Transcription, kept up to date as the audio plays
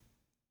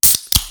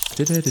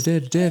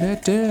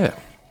Hey,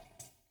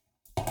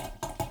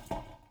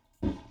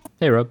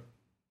 Rob.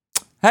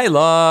 Hey,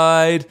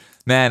 Lloyd.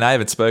 Man, I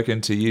haven't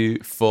spoken to you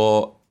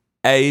for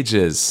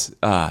ages.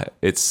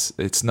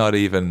 It's not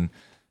even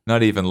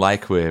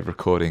like we're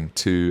recording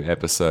 2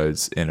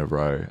 episodes in a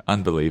row.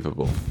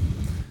 Unbelievable.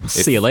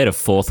 See you later,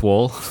 fourth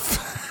wall.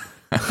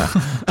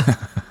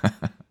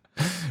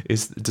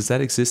 Does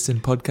that exist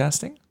in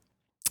podcasting?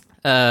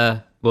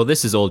 Well,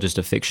 this is all just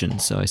a fiction,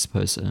 so I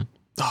suppose so.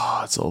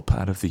 Oh, it's all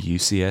part of the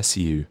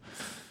UCSU.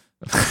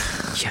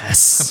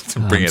 Yes.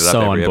 Bring it up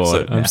so every on board.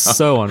 episode now. I'm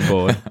so on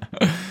board.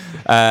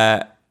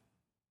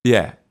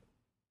 Yeah.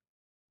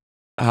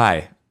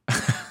 Hi.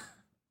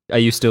 Are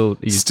you still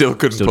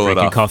couldn't pull it drinking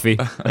off. coffee?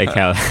 Like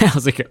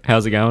how's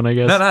it going? I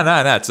guess.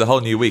 No. It's a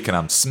whole new week, and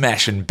I'm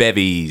smashing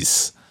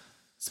bevies,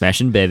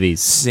 Smashing bevies.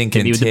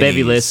 sinking Hit me with the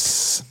bevy titties.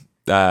 list.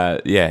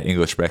 Yeah,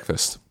 English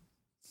breakfast.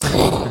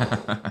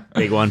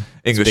 Big one.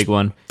 It's a English big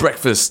one.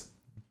 breakfast,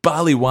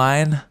 barley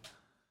wine.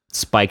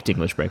 Spiked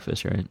English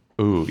breakfast, right?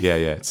 Ooh, yeah.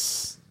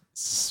 It's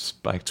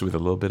spiked with a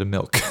little bit of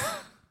milk.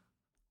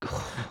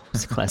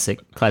 It's a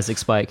classic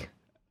spike.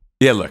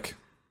 Yeah, look,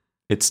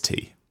 it's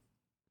tea,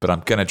 but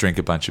I'm gonna drink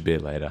a bunch of beer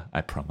later.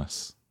 I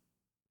promise.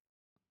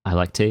 I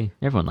like tea.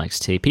 Everyone likes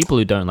tea. People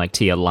who don't like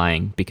tea are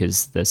lying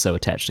because they're so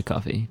attached to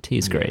coffee. Tea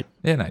is great.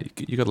 Yeah, no,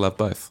 you gotta love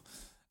both.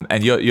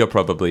 And you're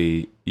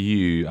probably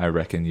I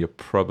reckon you're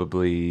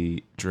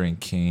probably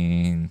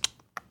drinking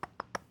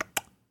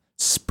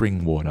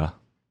spring water.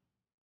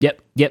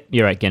 Yep.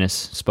 You're right, Guinness.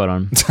 Spot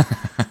on.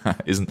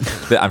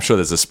 I'm sure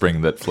there's a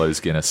spring that flows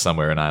Guinness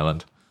somewhere in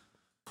Ireland.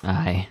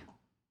 Aye.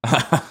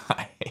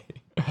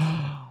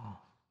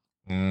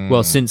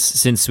 Well,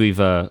 since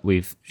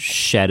we've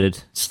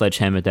shattered,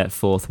 sledgehammered that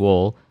fourth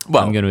wall,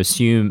 Well, I'm going to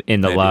assume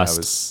in the maybe last. I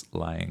was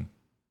lying.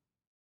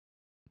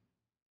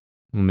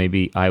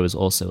 Maybe I was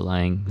also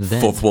lying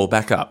then. Fourth wall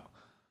back up.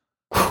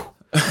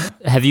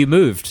 Have you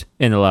moved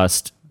in the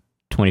last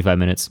 25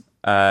 minutes?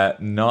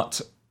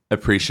 Not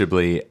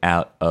appreciably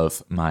out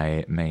of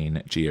my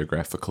main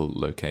geographical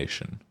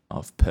location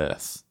of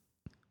Perth.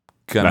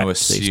 Gonna Right,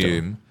 so you're still-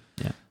 assume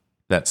yeah.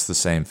 that's the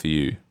same for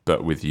you,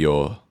 but with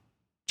your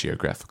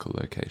geographical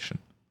location.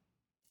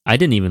 I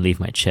didn't even leave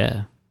my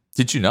chair.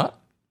 Did you not?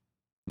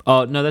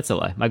 Oh, no, that's a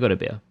lie. I got a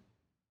beer.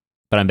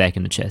 But I'm back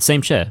in the chair.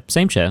 Same chair.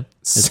 Same before.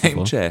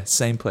 chair,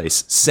 same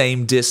place,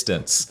 same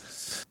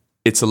distance.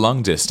 It's a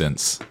long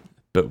distance,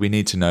 but we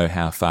need to know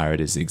how far it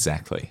is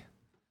exactly.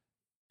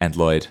 And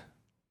Lloyd,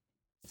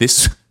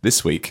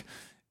 this week,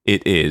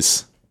 it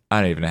is,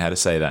 I don't even know how to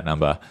say that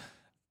number,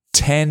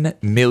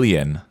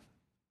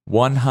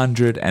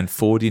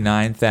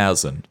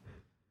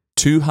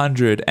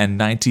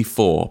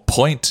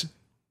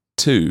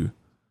 10,149,294.2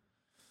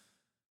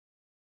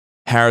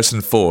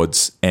 Harrison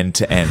Fords end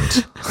to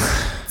end.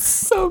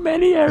 So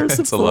many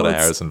Harrison It's a lot of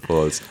Harrison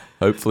Fords.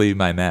 Hopefully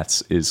my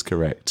maths is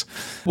correct.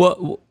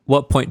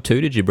 What point 2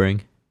 did you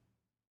bring?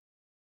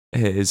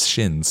 His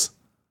shins.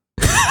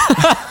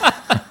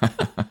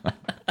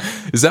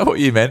 Is that what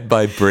you meant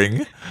by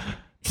bring?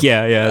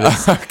 Yeah.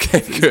 That's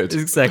Okay, good.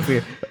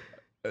 exactly.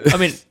 I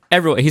mean,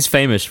 he's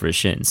famous for his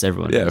shins.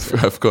 Everyone. Yeah,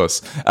 knows. of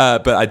course.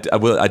 But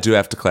I do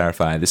have to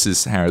clarify. This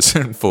is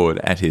Harrison Ford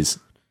at his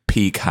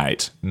peak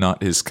height,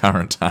 not his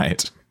current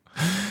height.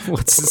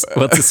 What's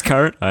his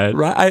current height?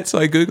 Right. So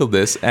I googled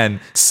this, and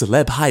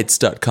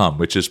celebheights.com,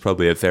 which is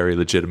probably a very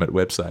legitimate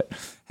website,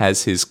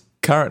 has his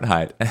current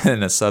height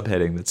and a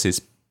subheading that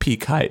says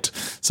peak height.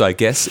 So I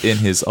guess in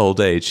his old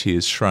age, he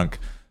has shrunk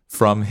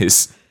from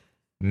his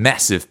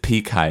massive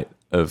peak height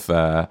of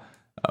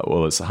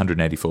it's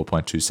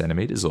 184.2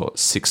 centimeters, or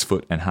 6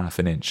 foot and half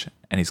an inch,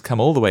 and he's come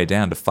all the way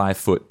down to 5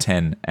 foot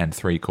 10 and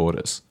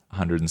 3/4,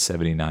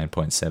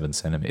 179.7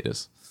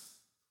 centimeters.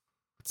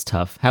 It's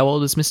tough. How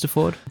old is Mr.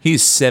 Ford?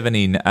 He's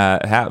 70. How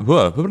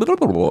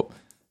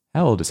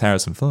old is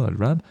Harrison Ford,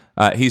 Rod?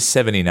 He's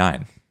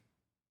 79.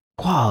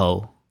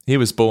 Whoa. He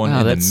was born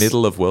Wow, in the that's-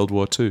 middle of World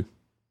War II.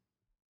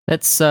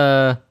 That's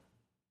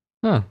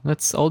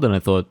that's older than I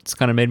thought. It's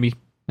kind of made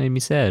me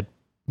sad.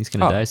 He's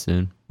gonna die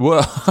soon.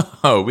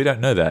 Whoa, we don't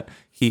know that.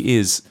 He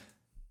is.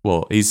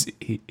 Well, he's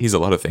a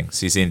lot of things.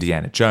 He's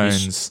Indiana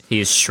Jones.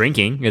 He is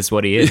shrinking, is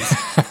what he is.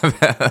 We've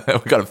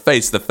got to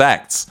face the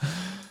facts.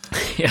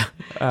 Yeah.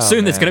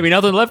 Soon there's going to be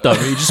nothing left of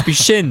him. He'll just be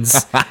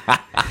shins.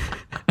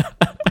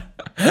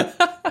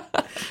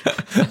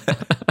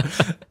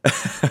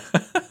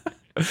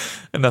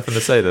 Nothing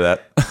to say to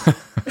that.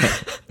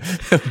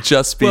 It'll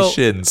just be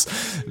shins.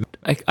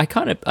 I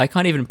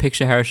can't even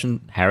picture Harrison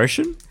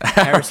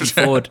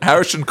Ford.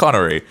 Harrison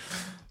Connery.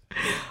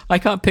 I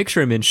can't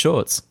picture him in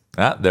shorts.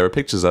 There are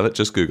pictures of it.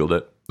 Just Googled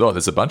it. Oh,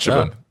 there's a bunch of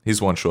them.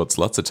 He's worn shorts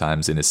lots of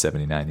times in his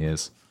 79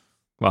 years.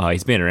 Wow,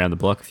 he's been around the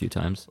block a few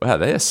times. Wow,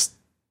 there's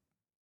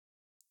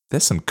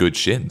some good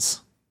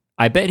shins.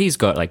 I bet he's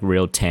got like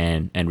real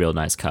tan and real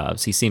nice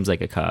calves. He seems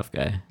like a calf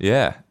guy.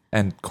 Yeah,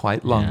 and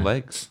quite long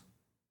legs.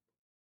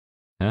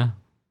 Yeah.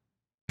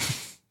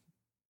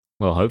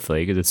 Well,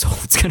 hopefully, because it's all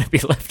that's going to be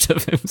left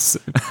of him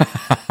soon.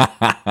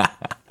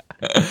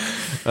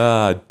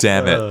 Ah,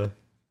 damn it.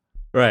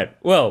 Right.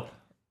 Well,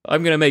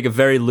 I'm going to make a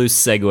very loose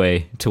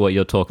segue to what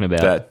you're talking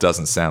about. That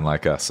doesn't sound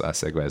like us. Our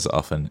segues are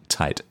often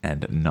tight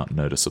and not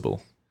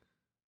noticeable.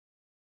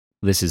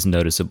 This is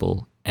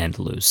noticeable and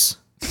loose.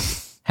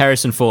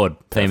 Harrison Ford,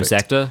 famous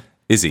actor.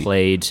 Is he?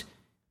 Played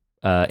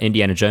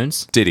Indiana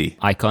Jones. Did he?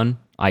 Icon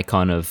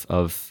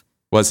of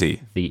Was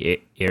he?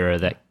 the era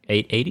that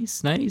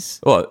 80s, 90s?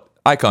 Well,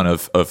 icon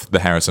of the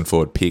Harrison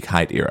Ford peak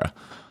height era.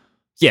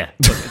 Yeah,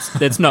 look,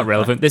 that's not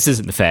relevant. This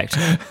isn't the fact.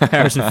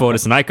 Harrison Ford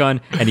is an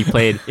icon, and he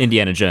played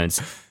Indiana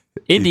Jones.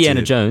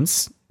 Indiana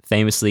Jones,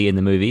 famously in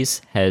the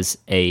movies, has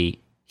a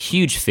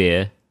huge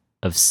fear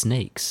of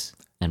snakes.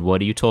 And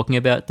what are you talking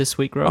about this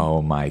week, Rob?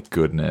 Oh my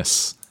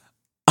goodness.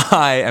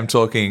 I am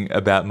talking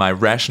about my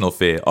rational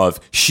fear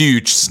of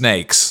huge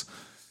snakes.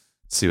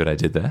 See what I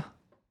did there?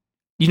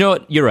 You know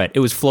what? You're right. It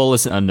was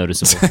flawless and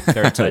unnoticeable.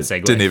 Very tight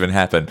segue. Didn't even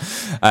happen.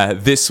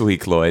 This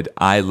week, Lloyd,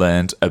 I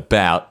learned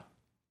about,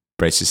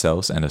 brace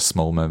yourselves, and a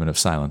small moment of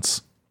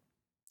silence,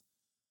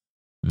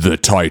 the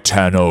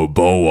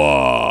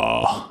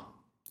Titanoboa.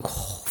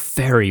 Oh,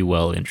 very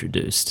well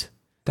introduced.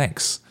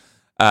 Thanks.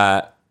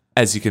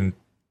 As you can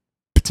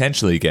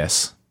potentially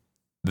guess,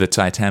 the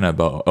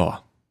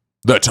Titanoboa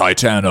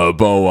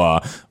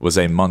was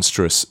a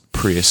monstrous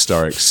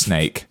prehistoric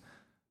snake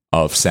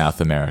of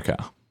South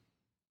America.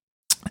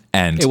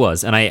 And it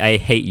was, and I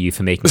hate you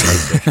for making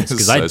those pictures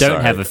because So I don't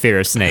sorry. have a fear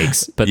of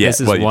snakes, but Yeah,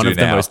 this is well, you one do of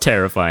the now. most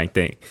terrifying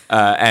things.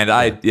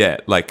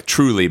 Like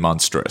truly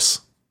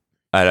monstrous.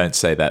 I don't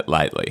say that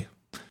lightly.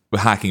 We're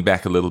harking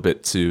back a little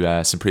bit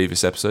to some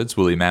previous episodes,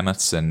 woolly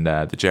mammoths and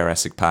the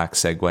Jurassic Park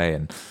segue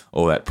and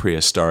all that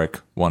prehistoric,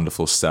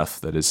 wonderful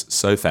stuff that is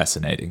so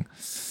fascinating.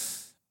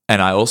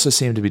 And I also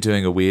seem to be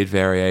doing a weird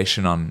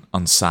variation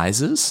on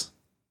sizes.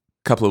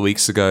 A couple of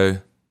weeks ago,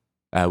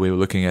 we were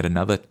looking at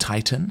another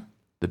Titan,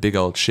 the big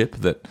old ship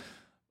that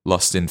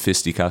lost in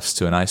fisticuffs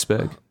to an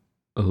iceberg.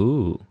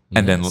 Ooh.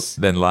 And yes.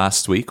 then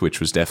last week,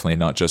 which was definitely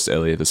not just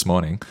earlier this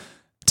morning,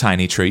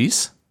 tiny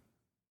trees.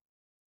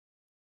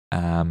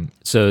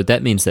 So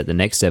that means that the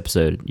next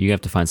episode, you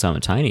have to find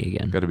something tiny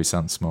again. Got to be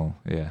something small,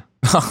 yeah.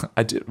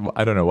 I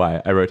don't know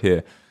why. I wrote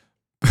here,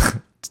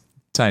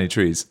 tiny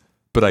trees.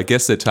 But I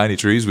guess they're tiny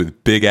trees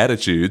with big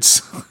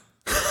attitudes.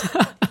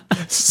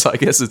 So I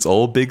guess it's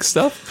all big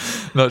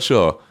stuff? Not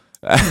sure.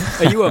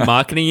 Are you a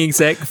marketing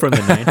exec from the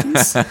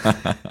 90s?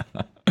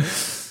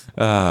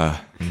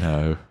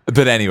 No.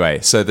 But anyway,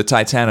 so the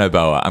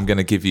Titanoboa, I'm going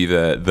to give you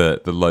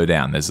the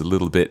lowdown. There's a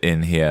little bit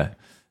in here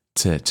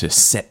to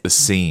set the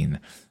scene.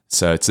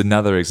 So it's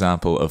another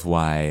example of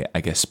why I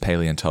guess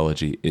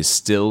paleontology is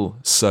still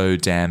so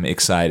damn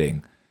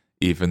exciting,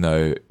 even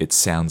though it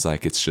sounds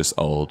like it's just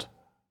old,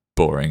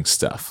 boring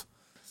stuff.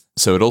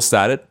 So it all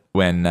started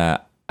when I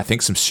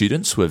think some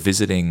students were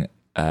visiting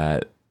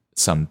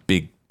some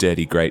big,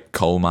 dirty, great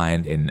coal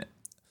mine in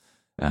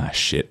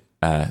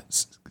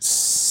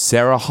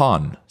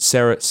Sarajon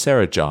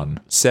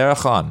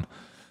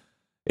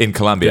in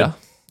Colombia. Good.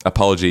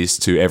 Apologies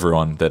to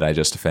everyone that I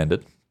just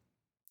offended.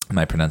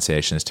 My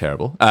pronunciation is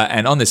terrible.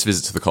 And on this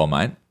visit to the coal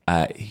mine,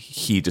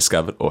 he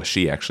discovered, or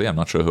she actually, I'm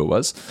not sure who it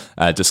was,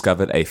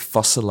 discovered a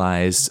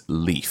fossilized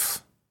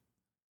leaf,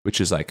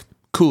 which is like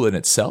cool in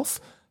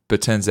itself,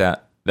 but turns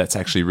out that's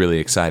actually really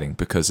exciting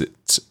because it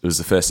was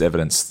the first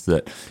evidence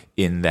that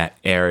in that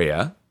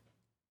area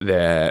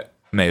there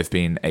may have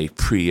been a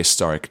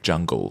prehistoric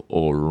jungle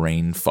or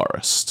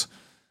rainforest.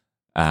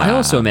 I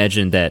also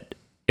imagine that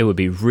it would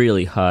be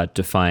really hard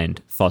to find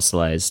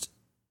fossilized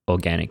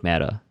organic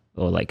matter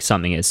or like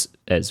something as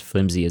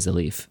flimsy as a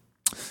leaf.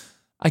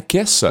 I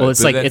guess so. Well,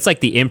 it's like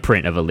the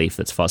imprint of a leaf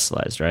that's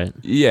fossilized, right?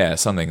 Yeah,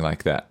 something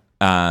like that.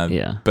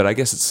 Yeah. But I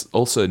guess it's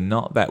also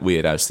not that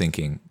weird. I was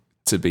thinking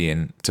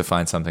to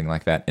find something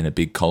like that in a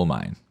big coal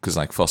mine because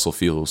like fossil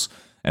fuels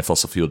and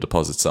fossil fuel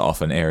deposits are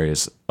often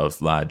areas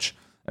of large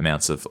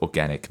amounts of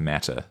organic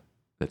matter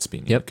that's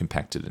been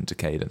compacted and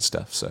decayed and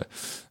stuff. So it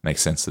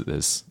makes sense that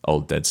there's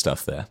old dead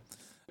stuff there.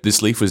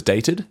 This leaf was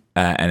dated,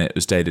 and it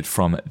was dated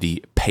from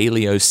the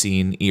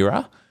Paleocene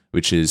era,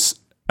 which is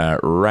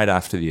right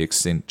after the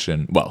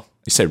extinction. Well,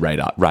 you say right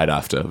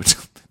after, which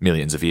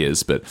millions of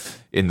years, but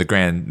in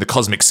the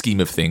cosmic scheme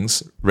of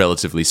things,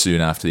 relatively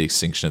soon after the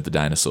extinction of the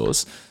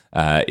dinosaurs,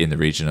 in the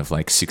region of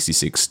like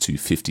 66 to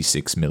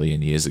 56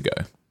 million years ago.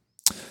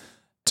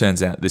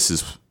 Turns out this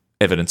is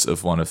evidence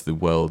of one of the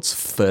world's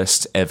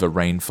first ever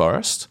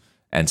rainforest,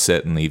 and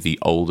certainly the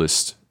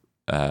oldest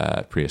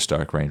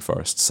prehistoric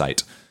rainforest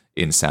site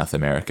in South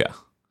America.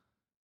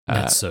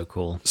 That's so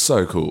cool.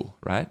 So cool,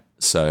 right?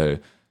 So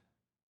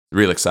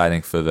real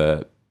exciting for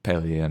the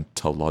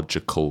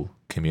paleontological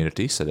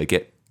community. So they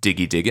get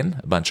digging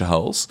a bunch of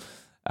holes,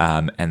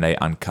 and they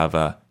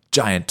uncover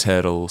giant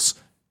turtles,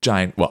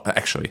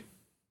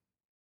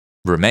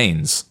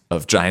 remains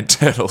of giant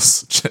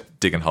turtles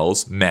digging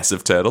holes,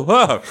 massive turtle.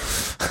 Oh.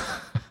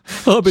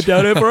 I've been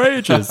down here for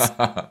ages.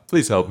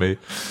 Please help me.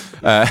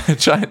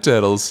 Giant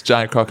turtles,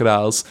 giant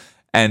crocodiles.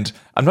 And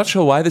I'm not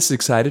sure why this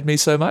excited me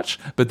so much,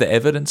 but the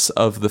evidence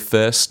of the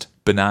first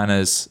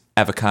bananas,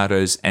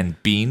 avocados,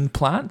 and bean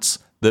plants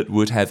that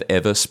would have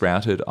ever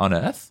sprouted on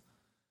Earth.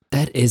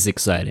 That is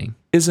exciting.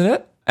 Isn't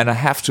it? And I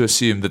have to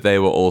assume that they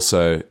were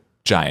also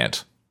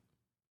giant.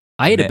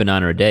 I eat a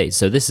banana a day,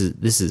 so this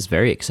is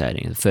very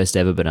exciting. The first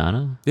ever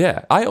banana.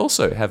 Yeah, I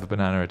also have a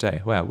banana a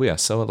day. Wow, we are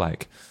so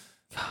alike.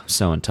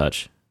 So in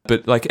touch.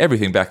 But like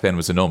everything back then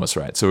was enormous,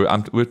 right?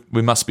 So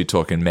we must be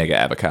talking mega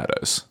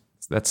avocados.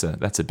 That's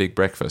a big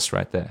breakfast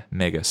right there.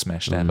 Mega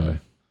smashed avo.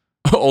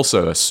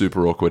 Also a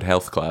super awkward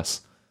health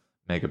class.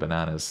 Mega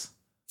bananas.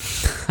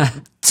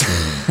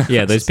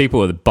 Yeah, those people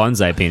with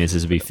bonsai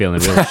penises would be feeling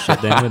real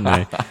shit then,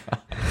 wouldn't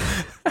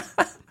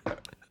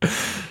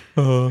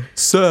they?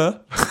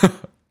 Sir,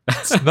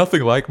 it's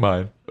nothing like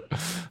mine.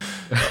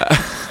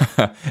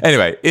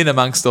 Anyway, in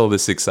amongst all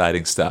this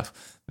exciting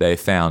stuff, they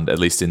found, at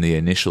least in the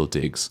initial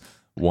digs,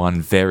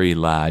 one very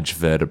large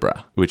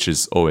vertebra, which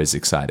is always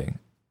exciting.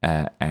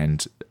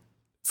 And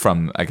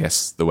from, I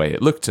guess, the way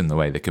it looked and the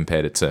way they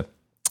compared it to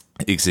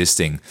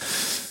existing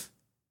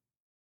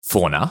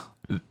fauna,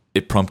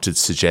 it prompted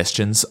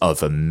suggestions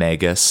of a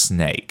mega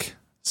snake.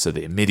 So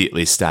they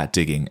immediately start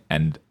digging,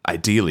 and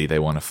ideally they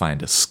want to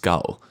find a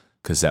skull,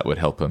 because that would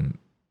help them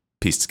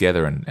piece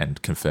together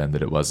and confirm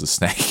that it was a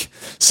snake.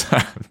 So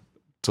I'm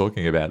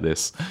talking about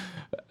this,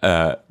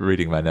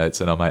 reading my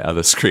notes, and on my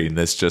other screen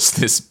there's just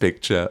this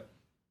picture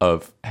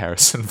of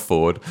Harrison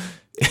Ford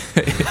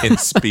in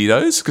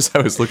Speedos, because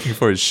I was looking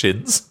for his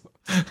shins.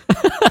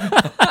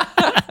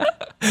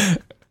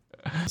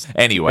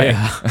 Anyway,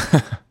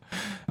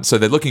 so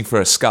they're looking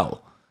for a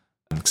skull,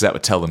 because that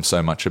would tell them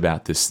so much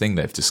about this thing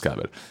they've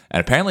discovered. And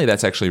apparently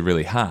that's actually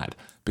really hard,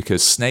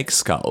 because snake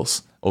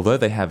skulls, although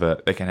they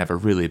can have a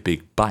really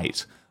big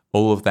bite,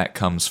 all of that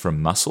comes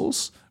from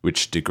muscles,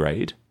 which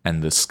degrade,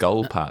 and the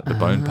skull part, the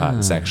bone part,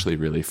 is actually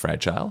really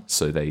fragile,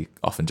 so they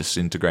often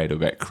disintegrate or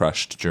get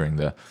crushed during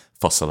the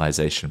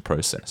fossilization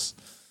process.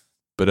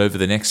 But over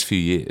the next few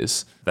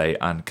years, they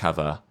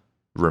uncover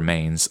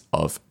remains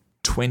of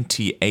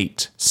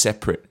 28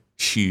 separate,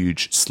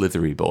 huge,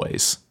 slithery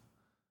boys.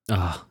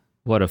 Oh,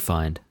 what a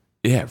find.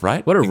 Yeah,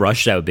 right? What a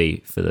rush that would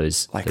be for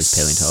those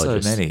paleontologists. So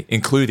many,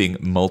 including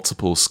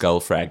multiple skull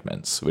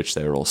fragments, which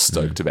they were all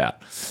stoked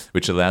about,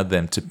 which allowed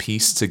them to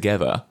piece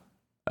together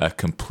a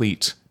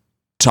complete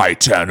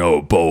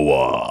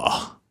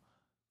Titanoboa.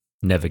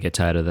 Never get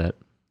tired of that.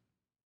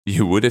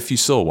 You would if you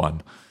saw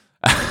one.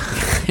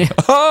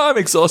 Oh, I'm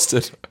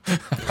exhausted.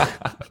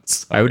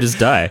 I would just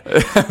die.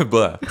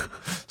 Blah.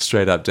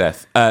 Straight up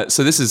death.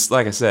 So this is,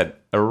 like I said,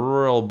 a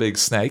real big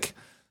snake,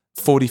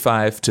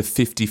 45 to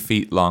 50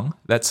 feet long.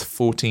 That's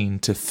 14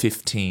 to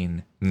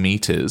 15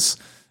 meters,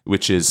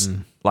 which is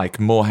like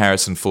more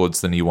Harrison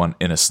Fords than you want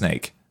in a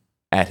snake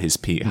at his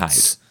peak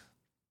height.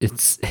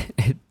 It's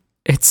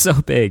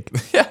so big.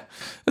 Yeah,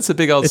 that's a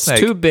big old snake.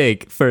 It's too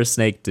big for a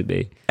snake to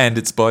be. And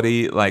its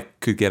body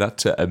could get up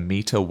to 1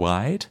 meter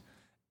wide,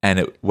 and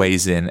it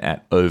weighs in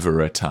at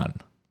over a ton.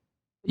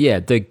 Yeah,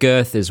 the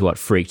girth is what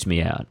freaked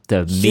me out.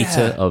 The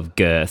meter of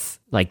girth.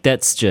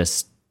 That's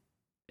just...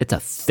 It's a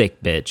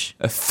thick bitch.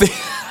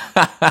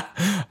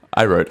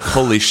 I wrote,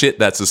 holy shit,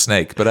 that's a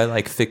snake, but I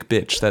like thick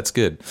bitch. That's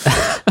good.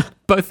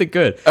 Both are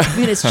good. I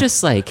mean, it's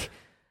just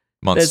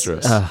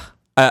monstrous.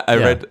 I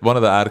read one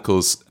of the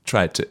articles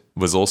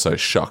was also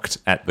shocked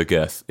at the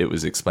girth it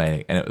was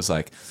explaining, and it was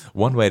like,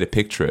 one way to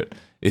picture it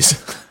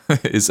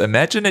is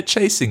imagine it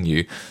chasing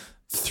you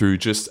through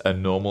just a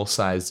normal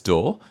sized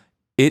door.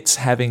 It's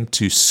having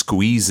to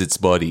squeeze its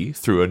body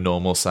through a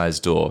normal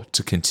sized door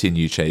to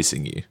continue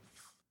chasing you.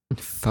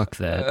 Fuck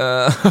that.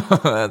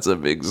 That's a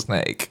big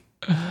snake.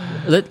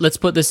 Let's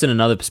put this in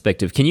another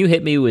perspective. Can you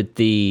hit me with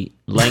the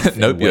length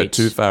Nope, and weight? you're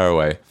too far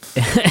away.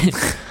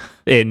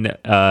 in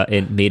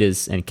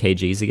meters and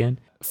kgs again?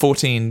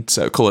 14,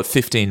 so call it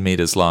 15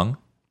 meters long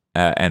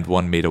and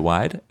 1 meter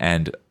wide,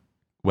 and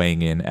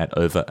weighing in at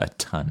over a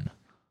ton.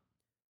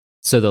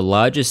 So the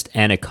largest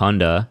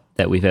anaconda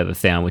that we've ever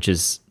found, which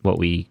is what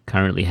we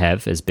currently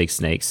have as big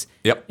snakes,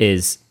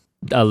 is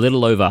a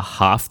little over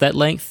half that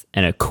length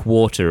and a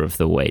quarter of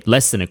the weight,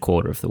 less than a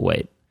quarter of the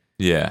weight.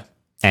 Yeah.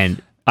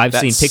 And I've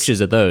seen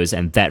pictures of those,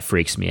 and that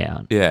freaks me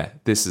out. Yeah,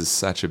 this is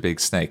such a big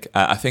snake.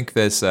 I think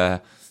there's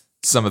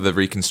some of the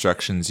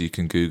reconstructions you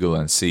can Google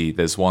and see.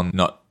 There's one,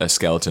 not a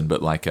skeleton,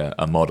 but like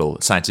a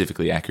model,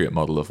 scientifically accurate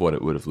model of what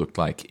it would have looked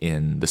like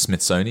in the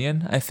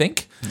Smithsonian, I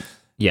think.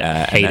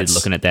 Yeah, hated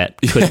looking at that.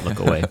 Couldn't look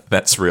away.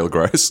 That's real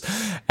gross.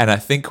 And I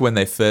think when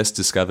they first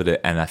discovered it,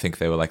 and I think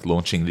they were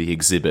launching the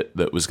exhibit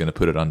that was going to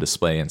put it on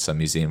display in some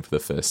museum for the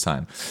first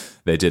time,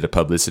 they did a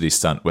publicity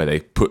stunt where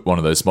they put one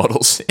of those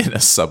models in a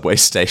subway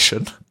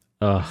station.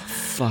 Oh,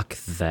 fuck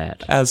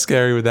that. How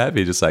scary would that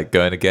be? Just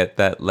going to get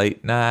that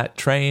late night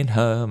train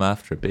home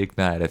after a big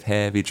night of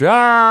heavy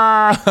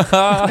drive.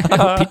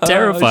 That would be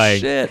terrifying.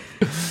 Oh, shit.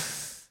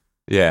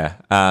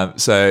 Yeah.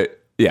 So,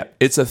 yeah,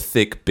 it's a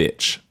thick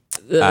bitch.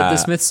 The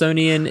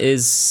Smithsonian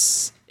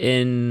is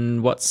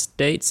in what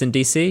states? In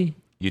DC?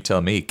 You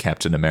tell me,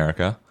 Captain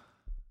America.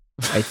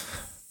 I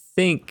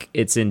think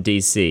it's in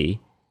DC,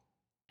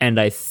 and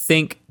I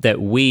think that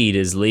weed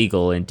is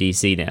legal in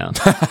DC now.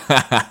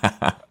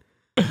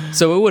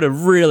 So it would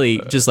have really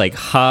just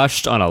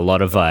harshed on a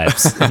lot of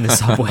vibes in the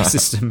subway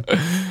system.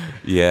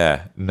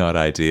 Yeah, not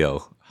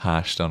ideal.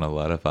 Harshed on a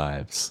lot of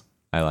vibes.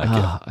 I like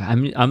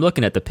it. I'm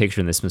looking at the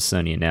picture in the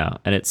Smithsonian now,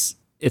 and it's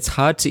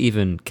hard to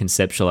even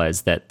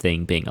conceptualize that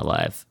thing being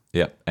alive.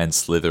 Yep, and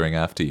slithering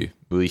after you.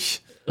 Eesh.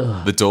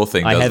 The door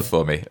thing does it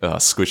for me.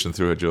 Squishing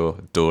through a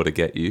door to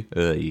get you.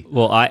 Ugh.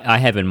 Well, I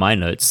have in my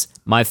notes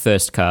my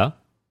first car.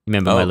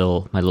 Remember my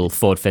little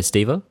Ford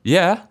Festiva?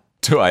 Yeah.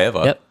 Do I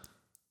ever? Yep.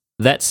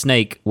 That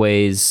snake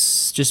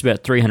weighs just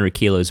about 300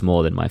 kilos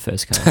more than my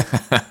first car.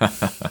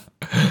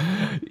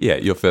 Yeah,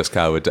 your first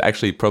car would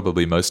actually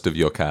probably most of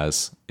your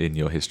cars in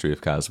your history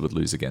of cars would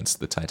lose against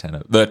the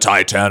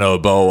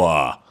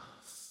Titanoboa.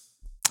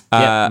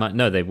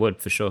 No, they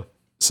would for sure.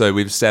 So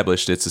we've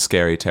established it's a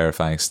scary,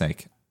 terrifying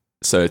snake.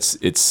 So it's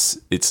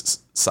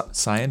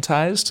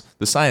scientized.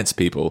 The science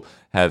people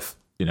have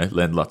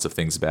learned lots of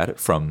things about it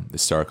from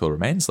historical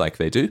remains, like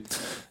they do,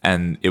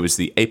 and it was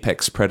the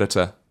apex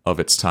predator of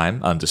its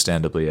time,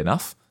 understandably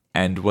enough,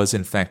 and was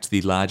in fact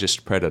the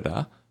largest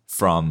predator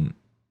from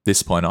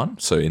this point on,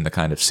 so in the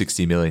kind of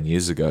 60 million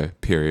years ago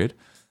period,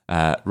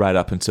 right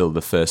up until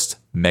the first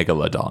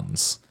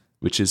megalodons,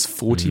 which is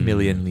 40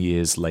 million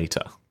years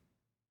later.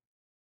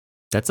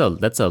 That's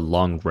a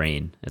long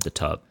reign at the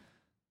top.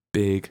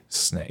 Big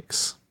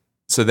snakes.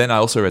 So then I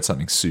also read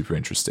something super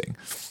interesting.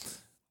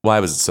 Why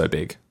was it so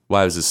big?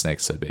 Why was the snake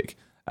so big?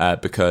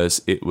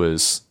 Because it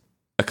was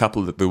a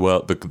couple of the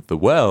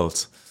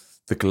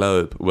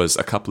globe was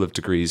a couple of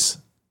degrees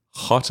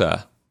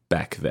hotter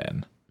back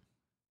then.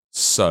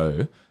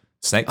 So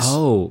snakes,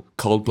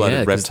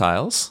 cold-blooded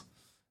reptiles,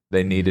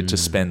 they needed to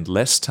spend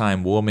less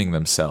time warming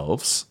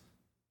themselves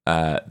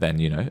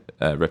than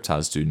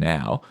reptiles do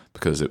now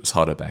because it was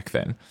hotter back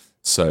then.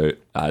 So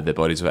their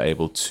bodies were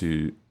able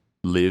to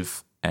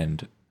live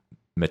and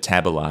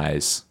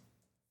metabolize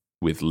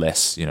with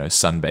less,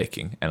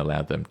 sunbaking, and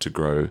allowed them to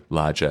grow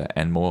larger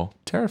and more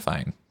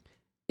terrifying.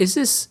 Is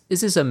this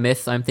a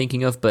myth I'm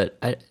thinking of? But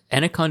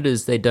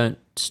anacondas, they don't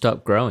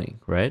stop growing,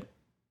 right?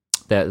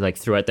 That like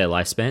throughout their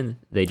lifespan,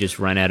 they just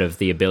run out of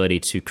the ability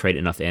to create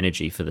enough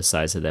energy for the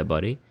size of their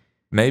body.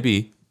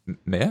 Maybe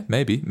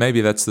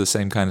that's the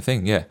same kind of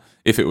thing. Yeah,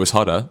 if it was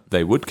hotter,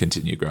 they would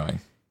continue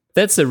growing.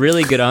 That's a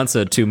really good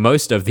answer to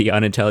most of the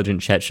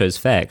unintelligent chat show's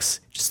facts.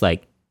 Just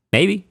like,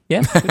 maybe,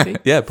 yeah, could be.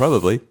 Yeah,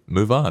 probably.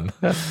 Move on.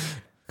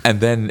 And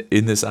then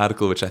in this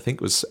article, which I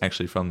think was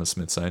actually from the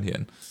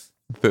Smithsonian,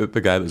 the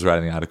guy that was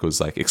writing the article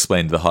was like,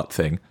 explained the hot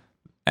thing,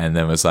 and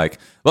then was like,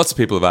 lots of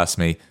people have asked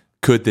me,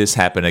 could this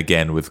happen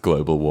again with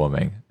global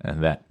warming?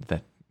 And that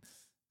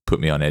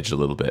put me on edge a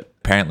little bit.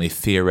 Apparently,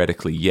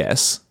 theoretically,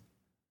 yes,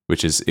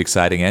 which is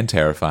exciting and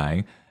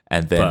terrifying.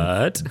 And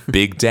then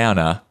big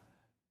downer,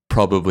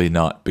 probably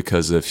not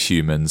because of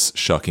humans'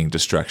 shocking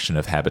destruction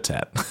of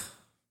habitat.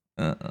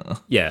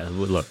 Yeah,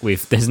 well, look,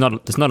 there's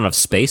not enough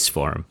space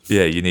for them.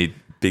 Yeah, you need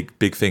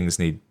big things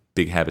need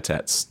big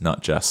habitats,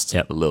 not just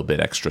a little bit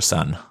extra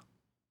sun.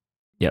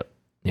 Yep.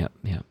 Yeah,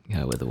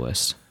 we're the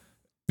worst.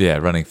 Yeah,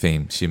 running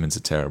theme, humans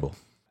are terrible.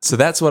 So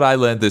that's what I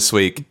learned this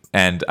week,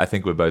 and I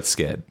think we're both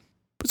scared.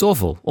 It's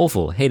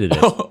awful, hated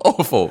it.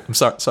 Awful. I'm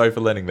sorry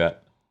for learning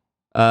that.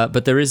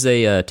 But there is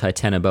a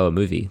Titanoboa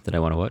movie that I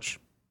want to watch.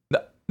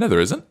 No, there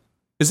isn't.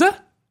 Is there?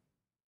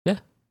 Yeah.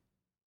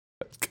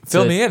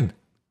 Fill me in.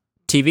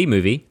 TV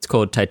movie. It's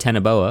called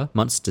Titanoboa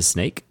Monster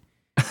Snake.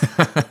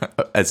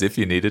 As if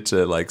you needed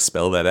to like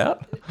spell that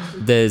out.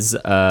 There's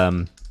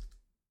on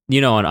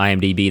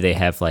IMDb they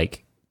have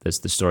there's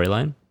the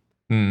storyline.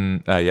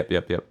 Yep.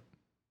 Yep.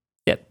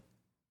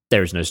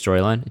 There is no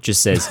storyline. It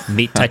just says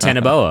meet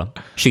Titanoboa.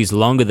 She's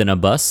longer than a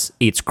bus,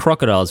 eats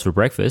crocodiles for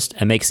breakfast,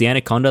 and makes the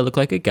anaconda look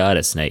like a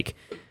garter snake.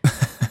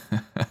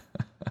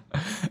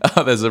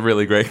 Oh, there's a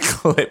really great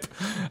clip.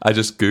 I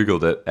just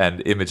Googled it,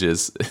 and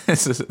images.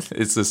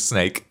 It's a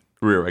snake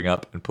rearing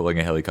up and pulling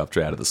a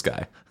helicopter out of the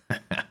sky.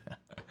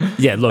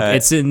 Yeah, look,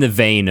 it's in the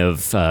vein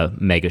of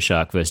Mega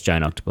Shark vs.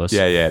 Giant Octopus.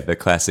 Yeah, the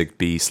classic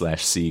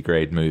B/C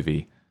grade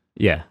movie.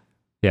 Yeah.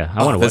 I want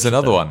to watch There's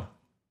another one.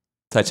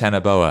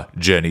 Titanoboa,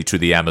 Journey to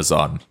the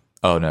Amazon.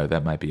 Oh, no,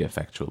 that might be a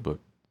factual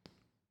book.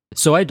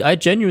 So I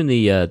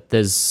genuinely,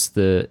 is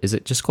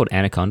it just called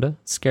Anaconda?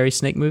 Scary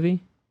snake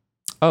movie?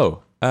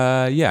 Oh,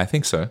 yeah, I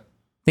think so. I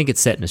think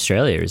it's set in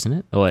Australia, isn't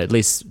it? Or at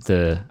least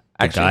the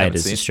guide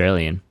is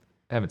Australian.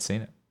 I haven't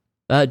seen it.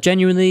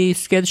 Genuinely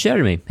scared the shit out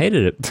of me.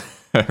 Hated it.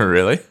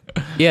 Really?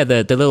 Yeah,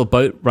 the little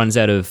boat runs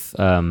out of,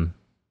 I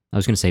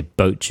was going to say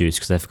boat juice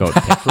because I forgot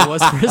what petrol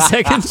was for a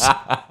second.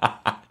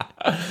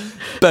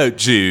 Boat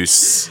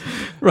juice.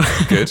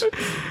 Good.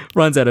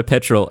 Runs out of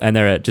petrol and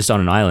they're just on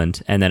an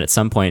island. And then at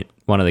some point,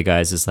 one of the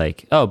guys is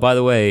like, oh, by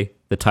the way,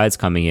 the tide's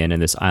coming in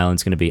and this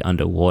island's going to be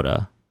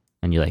underwater.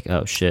 And you're like,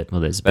 oh, shit.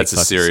 Well, there's a big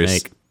fucking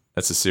snake.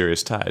 That's a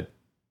serious tide.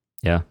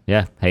 Yeah.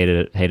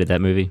 Hated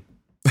that movie.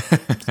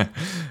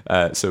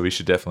 So we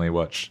should definitely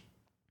watch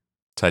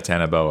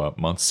Titanoboa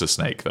Monster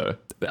Snake, though.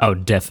 Oh,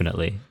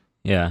 definitely.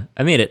 Yeah.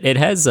 I mean, it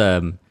has,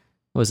 what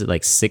was it,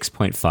 like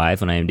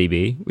 6.5 on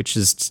IMDb, which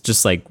is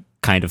just like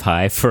kind of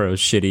high for a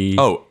shitty...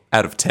 Oh,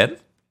 out of 10?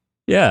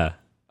 Yeah.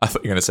 I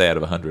thought you were going to say out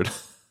of 100.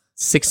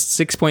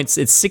 6 points.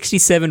 It's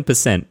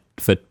 67%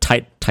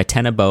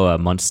 Titanoboa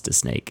monster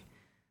snake.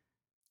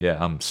 Yeah,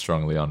 I'm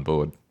strongly on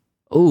board.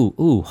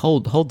 Ooh,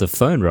 hold the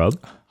phone, Rob.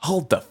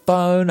 Hold the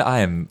phone.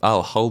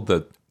 I'll hold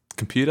the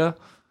computer.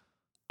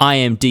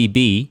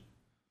 IMDb,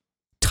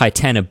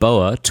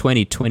 Titanoboa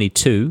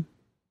 2022,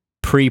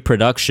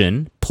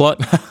 pre-production,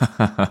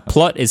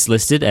 plot is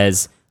listed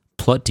as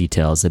plot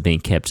details are being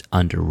kept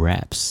under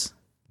wraps.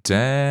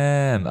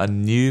 Damn, a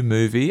new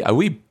movie. Are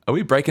we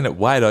breaking it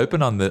wide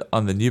open on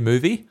the new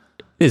movie?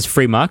 There's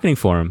free marketing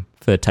for him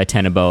for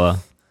Titanoboa.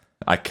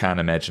 I can't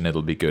imagine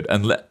it'll be good.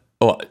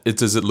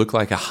 Does it look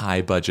like a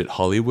high budget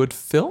Hollywood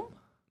film?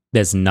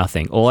 There's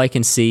nothing. All I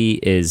can see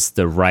is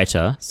the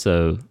writer,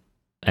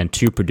 and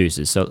two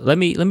producers. So let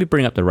me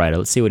bring up the writer.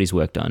 Let's see what he's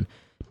worked on.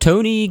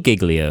 Tony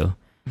Giglio.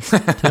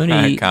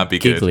 Tony can't be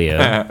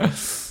Giglio.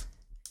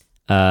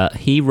 Good.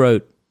 He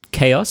wrote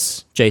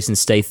Chaos, Jason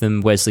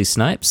Statham, Wesley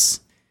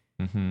Snipes.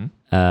 Mm-hmm.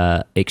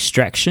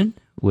 Extraction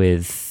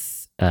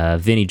with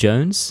Vinnie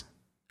Jones.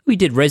 We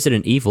did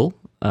Resident Evil.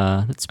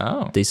 That's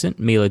decent.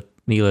 Mila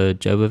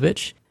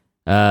Jovovich.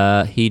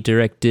 He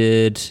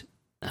directed...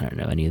 I don't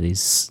know any of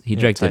these. He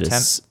directed a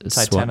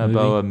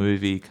Titanoboa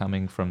movie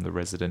coming from the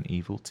Resident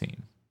Evil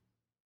team.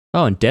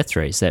 Oh, and Death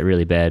Race, that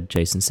really bad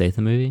Jason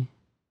Statham movie.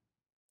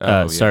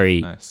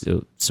 Sorry, nice.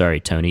 Sorry,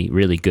 Tony.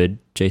 Really good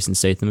Jason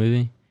Statham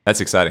movie. That's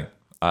exciting.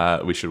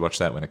 We should watch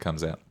that when it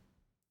comes out.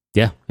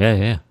 Yeah.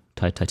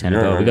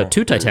 Titanoboa. We got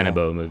two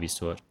Titanoboa movies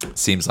to watch.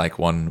 Seems like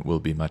one will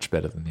be much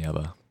better than the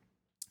other.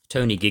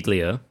 Tony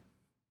Giglio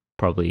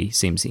probably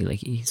seems like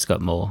he's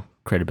got more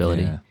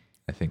credibility. Yeah,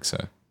 I think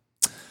so.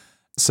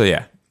 So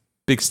yeah,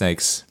 big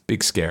snakes,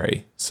 big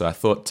scary. So I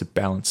thought to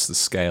balance the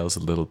scales a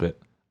little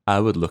bit, I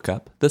would look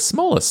up the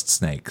smallest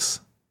snakes.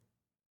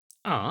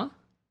 Aww.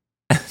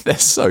 They're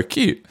so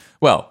cute.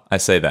 Well, I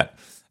say that.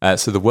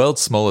 So the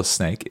world's smallest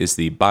snake is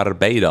the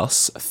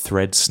Barbados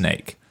thread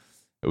snake,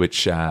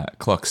 which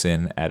clocks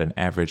in at an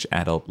average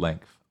adult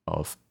length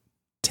of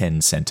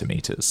 10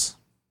 centimeters.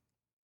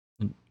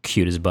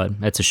 Cute as bud.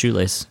 That's a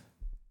shoelace.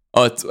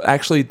 Oh, it's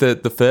actually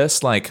the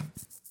first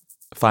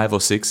 5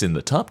 or 6 in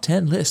the top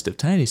 10 list of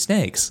tiny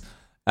snakes.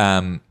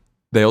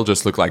 They all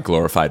just look like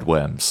glorified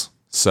worms.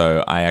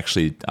 So I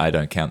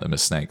don't count them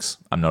as snakes.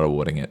 I'm not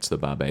awarding it to the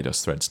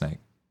Barbados thread snake.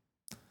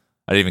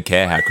 I don't even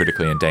care how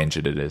critically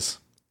endangered it is.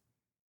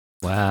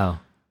 Wow.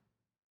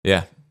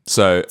 Yeah.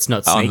 So it's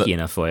not snaky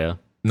enough for you.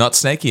 Not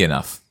snaky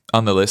enough.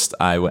 On the list,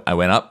 I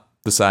went up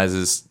the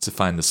sizes to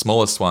find the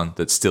smallest one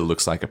that still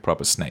looks like a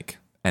proper snake.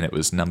 And it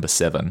was number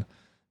 7,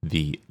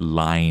 the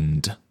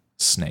lined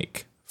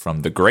snake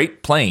from the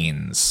Great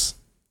Plains,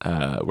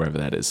 wherever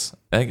that is.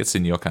 I think it's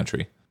in your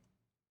country.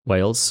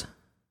 Wales?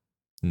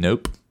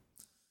 Nope.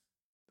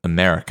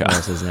 America.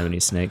 Wales doesn't have any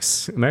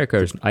snakes.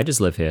 America, I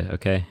just live here,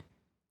 okay?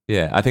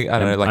 Yeah, I think,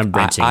 I'm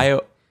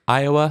renting.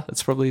 Iowa,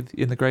 that's probably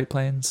in the Great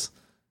Plains.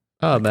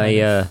 Oh,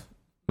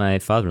 my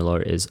father-in-law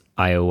is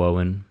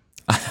Iowan.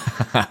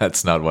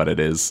 That's not what it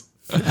is.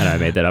 And I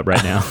made that up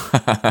right now.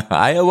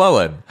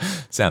 Iowan.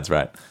 Sounds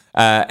right.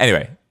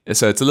 Anyway,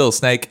 so it's a little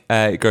snake.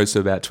 It grows to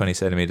about 20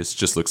 centimeters.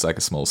 Just looks like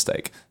a small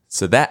steak.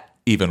 So that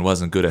even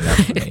wasn't good enough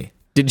for me.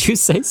 Did you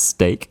say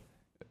steak?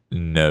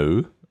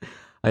 No.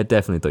 I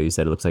definitely thought you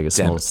said it looks like a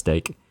small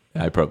steak.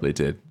 I probably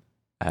did.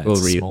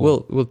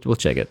 We'll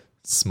check it.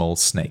 Small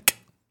snake.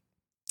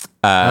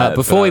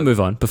 Before we move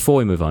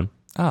on.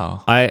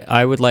 Oh.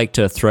 I would like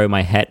to throw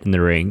my hat in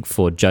the ring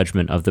for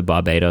judgment of the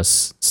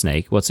Barbados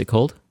snake. What's it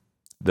called?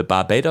 The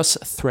Barbados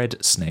thread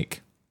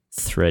snake.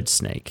 Thread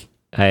snake.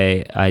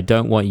 I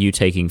don't want you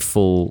taking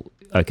full...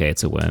 Okay,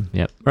 it's a worm.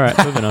 Yep. All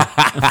right, moving on.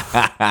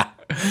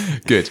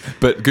 Good.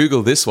 But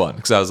Google this one,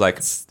 because I was like,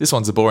 this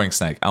one's a boring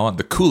snake. I want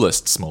the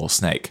coolest small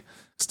snake.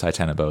 Because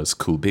Titanoboa is a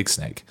cool big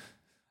snake.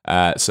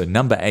 So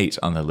number 8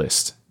 on the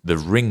list, the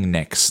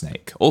ringneck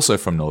snake. Also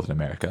from Northern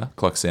America.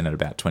 Clocks in at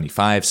about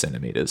 25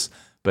 centimeters.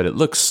 But it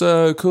looks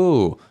so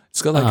cool.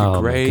 It's got a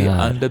grey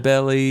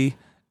underbelly,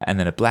 and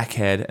then a black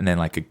head, and then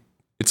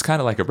it's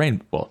kind of like a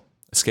rainbow,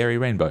 a scary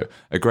rainbow.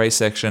 A grey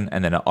section,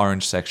 and then an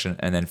orange section,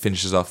 and then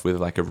finishes off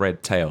with a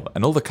red tail.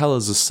 And all the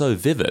colors are so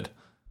vivid.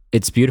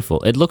 It's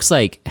beautiful. It looks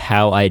like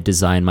how I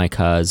design my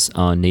cars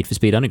on Need for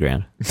Speed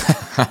Underground.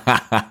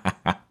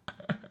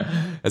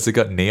 Has it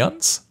got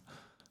neons?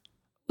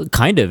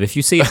 Kind of. If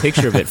you see a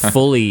picture of it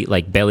fully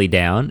belly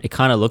down, it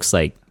kind of looks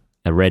like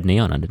a red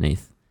neon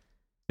underneath.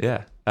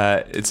 Yeah.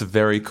 It's a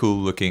very cool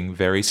looking,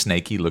 very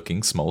snaky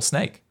looking small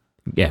snake.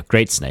 Yeah,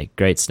 great snake.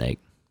 Great snake.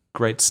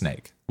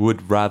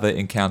 Would rather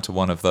encounter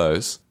one of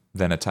those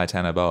than a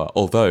Titanoboa,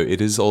 although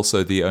it is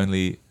also the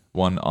only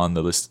one on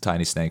the list of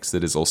tiny snakes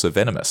that is also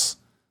venomous.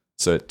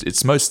 So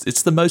it's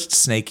the most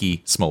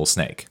snaky small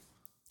snake.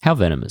 How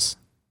venomous?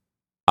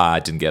 I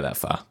didn't get that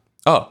far.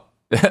 Oh,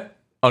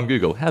 on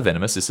Google, how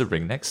venomous is a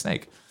ringneck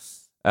snake?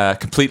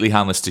 Completely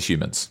harmless to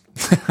humans.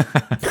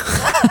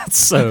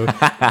 So,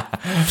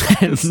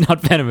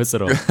 not venomous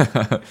at all.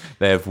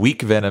 They have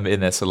weak venom in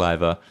their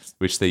saliva,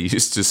 which they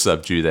use to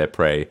subdue their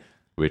prey,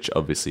 which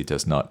obviously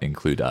does not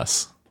include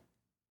us.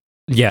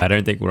 Yeah, I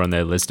don't think we're on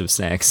their list of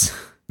snacks.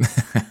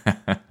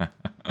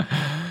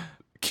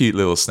 cute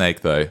little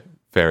snake, though.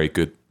 Very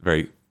good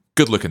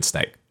looking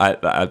snake.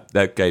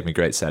 That gave me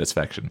great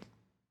satisfaction.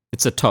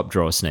 It's a top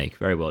drawer snake.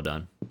 Very well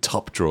done.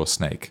 Top drawer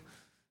snake.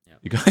 Yep.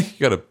 You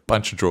got a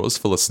bunch of drawers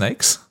full of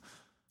snakes?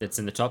 It's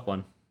in the top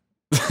one.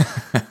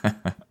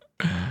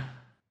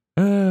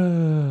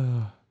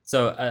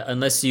 So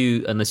unless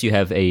you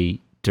have a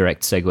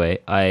direct segue,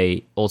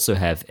 I also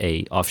have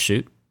a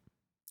offshoot.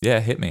 Yeah,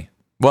 hit me.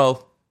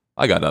 Well,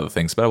 I got other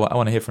things, but I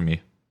want to hear from you.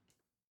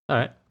 All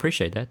right,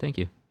 appreciate that. Thank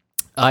you.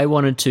 I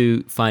wanted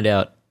to find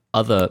out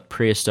other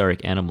prehistoric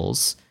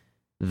animals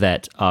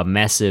that are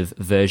massive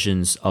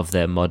versions of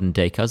their modern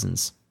day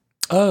cousins.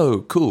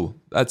 Oh, cool.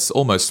 That's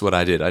almost what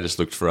I did. I just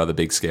looked for other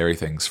big scary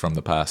things from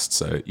the past.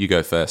 So you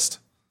go first.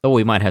 Oh,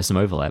 we might have some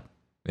overlap.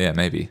 Yeah,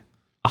 maybe.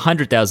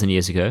 100,000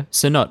 years ago,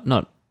 so not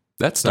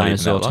that's not even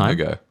that long time.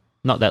 ago.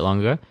 Not that long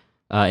ago.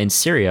 In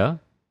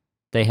Syria,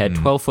 they had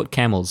 12-foot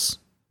camels.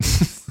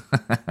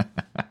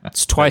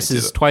 It's twice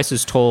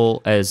as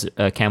tall as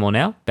a camel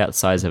now, about the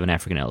size of an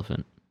African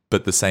elephant.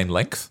 But the same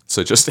length,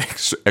 so just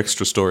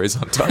extra stories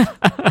on top.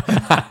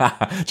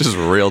 Just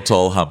real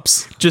tall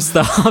humps. Just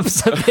the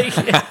humps are big.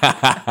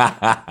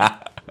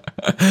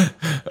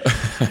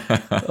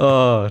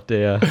 Oh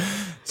dear.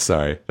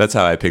 Sorry, that's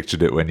how I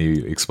pictured it when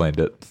you explained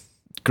it.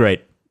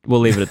 Great. We'll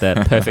leave it at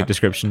that. Perfect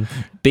description.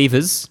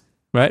 Beavers,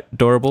 right?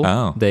 Adorable.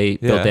 Oh, they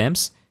build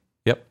dams.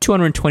 Yep.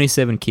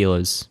 227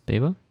 kilos,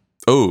 beaver.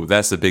 Oh,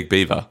 that's a big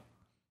beaver.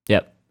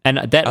 Yep. And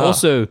that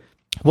also,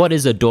 what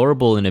is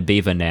adorable in a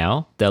beaver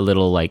now, they're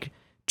little like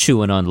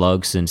chewing on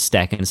logs and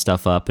stacking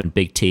stuff up and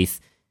big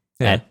teeth,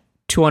 at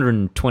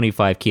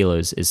 225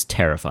 kilos is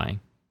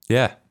terrifying.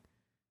 Yeah.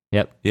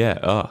 Yep. Yeah.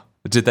 Oh,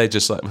 did they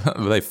just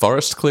were they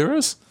forest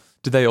clearers?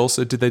 Did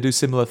they do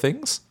similar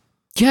things?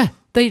 Yeah.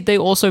 They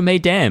also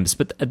made dams,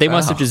 but they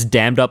must have just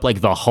dammed up like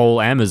the whole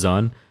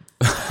Amazon.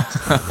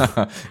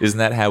 Isn't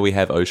that how we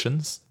have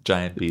oceans?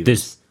 Giant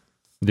beavers.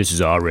 This is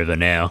our river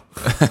now.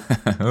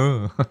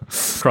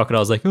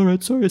 Crocodile's like, all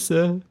right, sorry,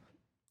 sir.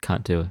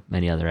 Can't do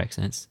many other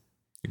accents.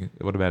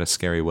 What about a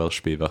scary Welsh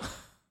beaver?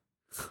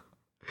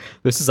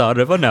 This is our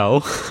river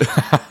now.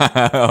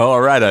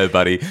 All righto,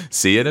 buddy.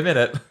 See you in a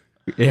minute.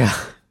 Yeah.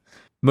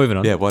 Moving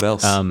on. Yeah, what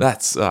else?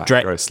 That's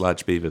gross,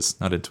 large beavers.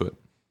 Not into it.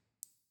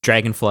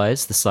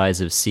 Dragonflies the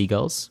size of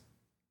seagulls.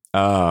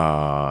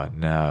 Oh,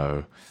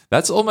 no.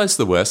 That's almost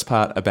the worst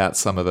part about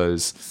some of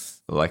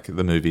those, like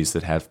the movies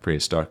that have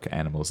prehistoric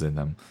animals in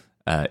them,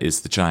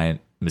 is the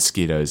giant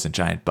mosquitoes and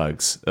giant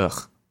bugs.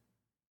 Ugh.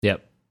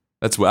 Yep.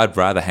 I'd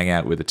rather hang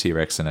out with a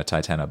T-Rex and a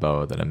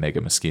titanoboa than a mega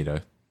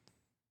mosquito.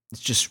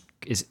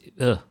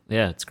 Yeah,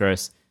 it's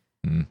gross.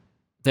 Mm.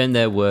 Then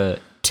there were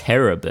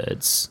terror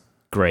birds.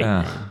 Great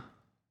name.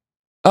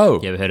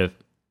 Oh. You ever heard of...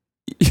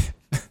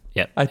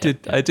 Yep. I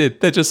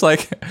did. They're just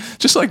like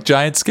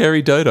giant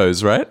scary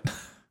dodos, right?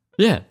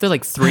 Yeah, they're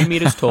like 3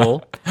 meters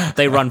tall.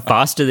 They run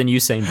faster than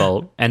Usain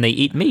Bolt, and they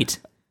eat meat.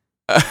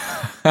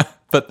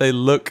 But they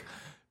look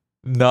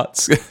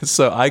nuts.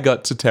 So I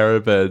got to terror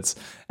birds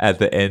at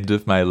the end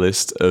of my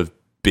list of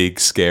big,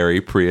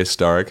 scary,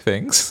 prehistoric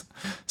things.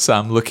 So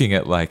I'm looking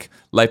at like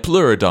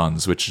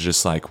Pleurodons, which are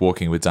just like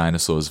Walking with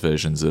Dinosaurs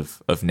versions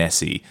of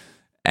Nessie,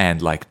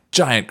 and like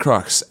giant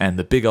crocs and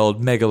the big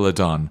old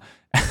megalodon.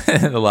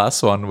 And the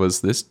last one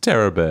was this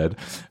terror bird,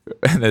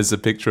 and there's a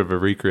picture of a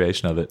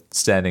recreation of it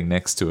standing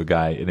next to a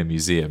guy in a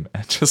museum.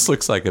 It just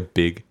looks like a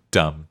big,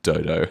 dumb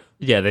dodo.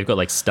 Yeah, they've got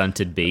like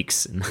stunted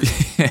beaks and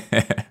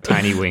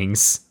tiny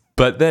wings.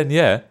 But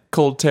then,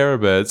 called terror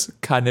birds,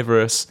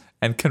 carnivorous,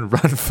 and can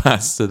run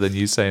faster than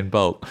Usain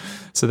Bolt.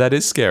 So that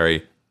is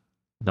scary.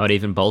 Not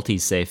even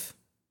Bolty's safe.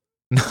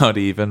 Not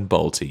even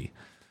Bolty.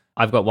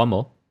 I've got one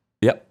more.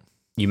 Yep.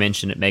 You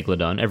mentioned it,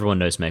 Megalodon. Everyone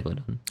knows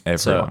Megalodon. Everyone.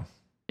 So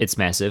it's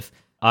massive.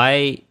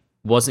 I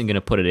wasn't going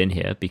to put it in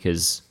here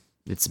because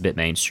it's a bit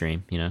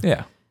mainstream, you know?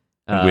 Yeah.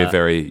 We're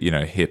very,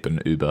 hip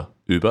and Uber.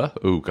 Uber?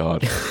 Oh,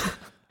 God.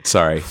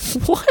 Sorry.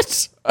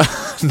 What?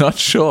 Not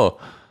sure.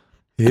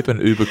 Hip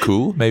and Uber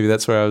cool? Maybe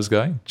that's where I was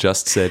going.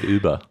 Just said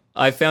Uber.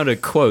 I found a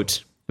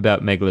quote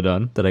about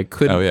Megalodon that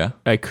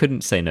I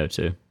couldn't say no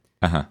to.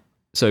 Uh-huh.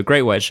 So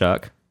great white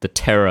shark, the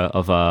terror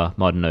of our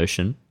modern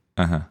ocean.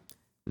 Uh-huh.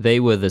 They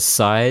were the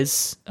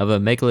size of a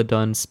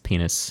megalodon's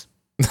penis.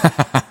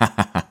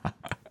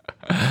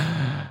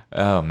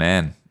 Oh,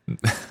 man.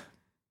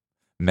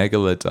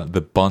 Megalodon,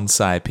 the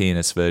bonsai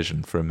penis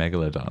version for a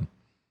megalodon.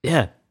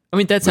 Yeah. I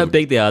mean, that's how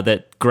big they are,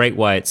 that great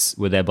whites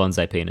with their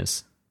bonsai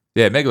penis.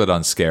 Yeah,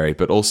 megalodon's scary,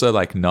 but also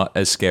like not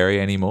as scary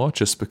anymore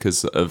just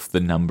because of the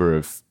number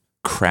of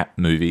crap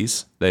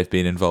movies they've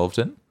been involved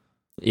in.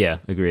 Yeah,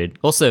 agreed.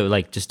 Also,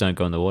 like, just don't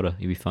go in the water.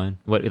 You'll be fine.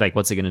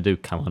 What's it going to do?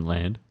 Come on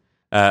land.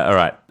 All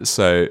right.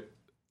 So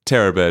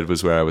terror bird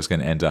was where I was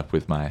going to end up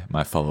with my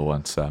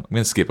follow-on. So I'm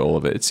going to skip all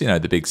of it. It's,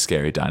 the big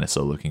scary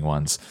dinosaur-looking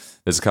ones.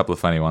 There's a couple of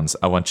funny ones.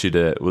 I want you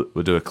to...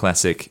 We'll do a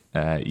classic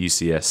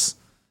UCS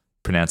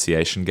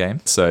pronunciation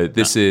game. So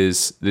this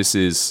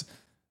is...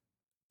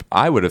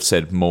 I would have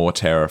said more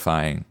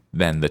terrifying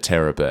than the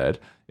terror bird.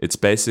 It's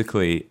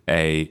basically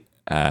a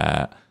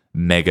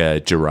mega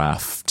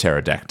giraffe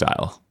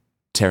pterodactyl.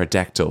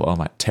 pterodactyl. Oh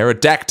my,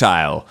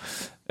 pterodactyl.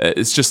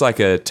 It's just like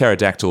a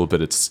pterodactyl,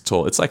 but it's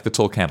tall. It's like the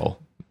tall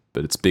camel,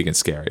 but it's big and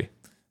scary.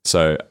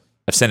 So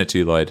I've sent it to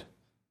you, Lloyd.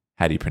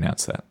 How do you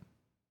pronounce that?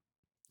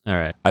 All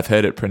right. I've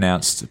heard it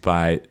pronounced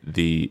by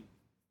the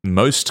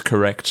most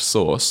correct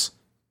source,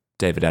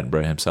 David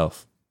Attenborough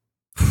himself.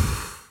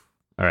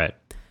 All right.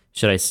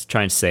 Should I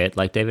try and say it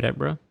like David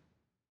Attenborough?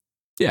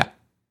 Yeah.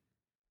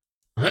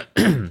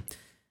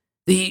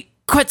 The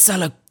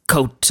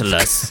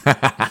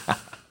Quetzalcoatlus.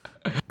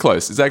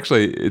 Close.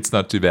 It's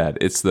not too bad.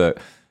 It's the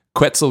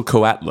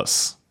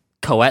Quetzalcoatlus.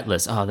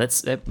 Coatlus. Oh,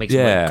 that makes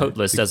Yeah.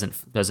 coatless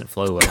doesn't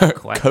flow well.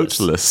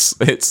 Coatless.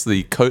 It's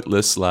the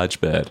coatless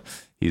large bird.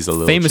 He's a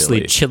little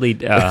famously chilly.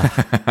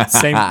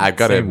 same, I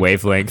got same him.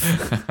 wavelength.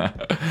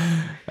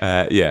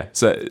 Yeah.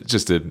 So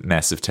just a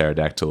massive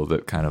pterodactyl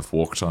that kind of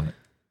walked on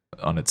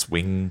its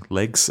wing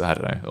legs. I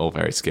don't know. All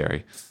very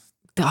scary.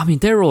 I mean,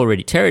 they're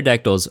already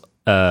pterodactyls.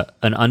 An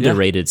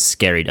underrated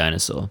scary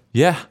dinosaur.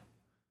 Yeah.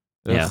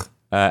 Yeah.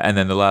 And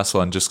then the last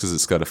one, just because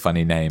it's got a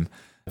funny name,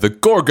 the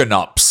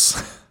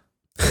Gorgonops.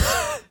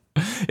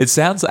 It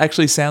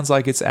sounds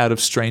like it's out of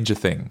Stranger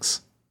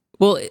Things.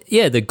 Well,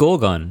 yeah, the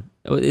Gorgon.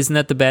 Isn't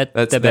that the bad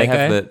guy? They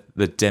have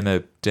the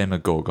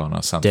Demogorgon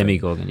or something.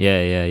 Demigorgon.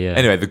 Yeah.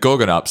 Anyway, the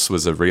Gorgonops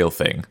was a real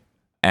thing,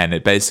 and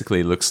it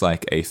basically looks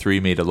like a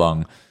 3-meter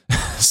long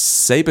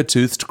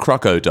saber-toothed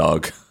croco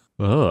dog.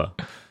 Oh.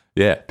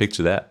 Yeah,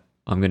 picture that.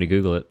 I'm going to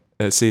Google it.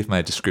 Let's see if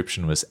my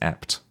description was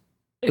apt.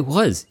 It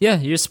was. Yeah,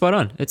 you're spot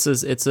on. It's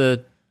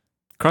a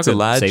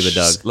croco saber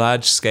dog.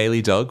 Large,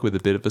 scaly dog with a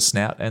bit of a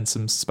snout and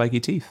some spiky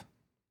teeth.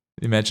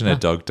 Imagine a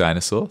dog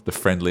dinosaur, the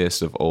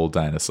friendliest of all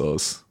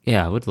dinosaurs.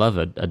 Yeah, I would love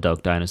a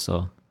dog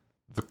dinosaur.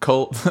 The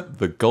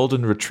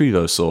golden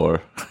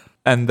retrievosaur.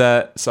 And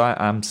so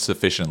I'm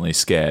sufficiently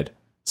scared.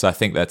 So I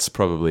think that's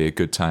probably a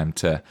good time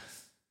to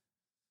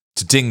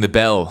ding the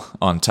bell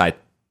on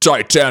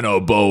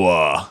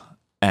Titanoboa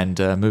and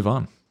move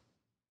on.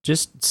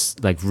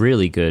 Just like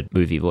really good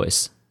movie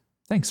voice.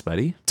 Thanks,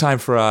 buddy. Time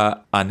for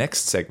our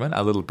next segment,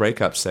 our little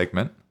breakup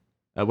segment.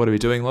 What are we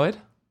doing, Lloyd?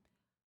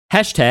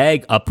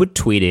 Hashtag upward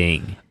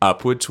tweeting.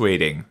 Upward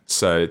tweeting.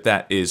 So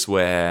that is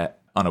where,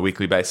 on a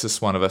weekly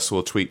basis, one of us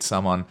will tweet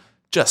someone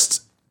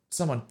just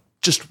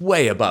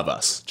way above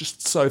us,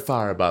 just so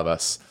far above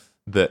us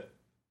that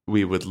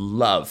we would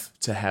love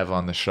to have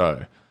on the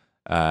show.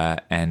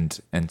 And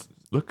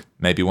look,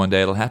 maybe one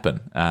day it'll happen.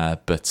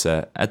 But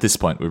at this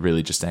point, we're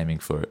really just aiming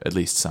for at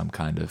least some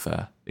kind of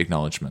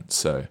acknowledgement.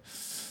 So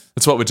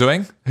that's what we're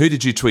doing. Who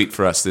did you tweet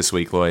for us this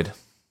week, Lloyd?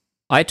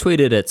 I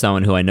tweeted at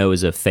someone who I know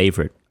is a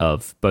favorite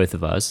of both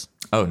of us.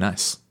 Oh,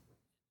 nice.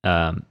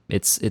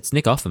 It's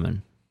Nick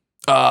Offerman.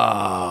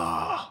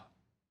 Ah,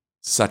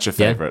 such a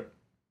favorite.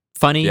 Yeah.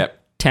 Funny,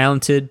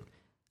 talented,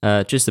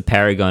 just a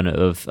paragon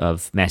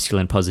of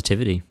masculine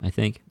positivity, I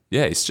think.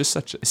 Yeah, he's just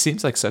it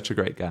seems like such a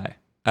great guy.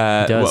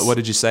 Does. What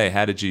did you say?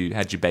 How'd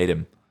you bait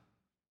him?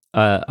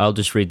 I'll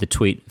just read the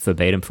tweet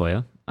verbatim for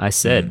you. I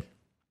said,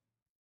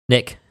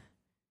 Nicky,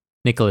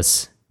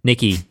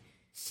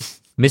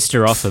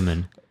 Mr.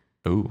 Offerman,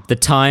 ooh. The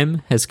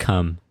time has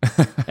come.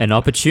 An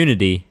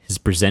opportunity has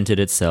presented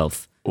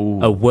itself.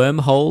 Ooh. A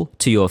wormhole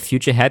to your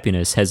future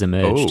happiness has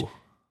emerged. Ooh.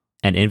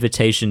 An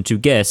invitation to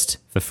guest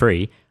for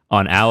free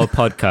on our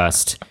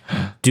podcast.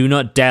 Do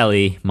not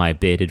dally, my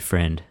bearded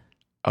friend.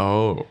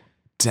 Oh,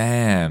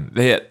 damn.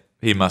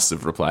 He must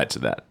have replied to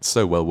that.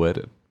 So well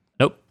worded.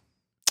 Nope.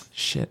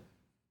 Shit.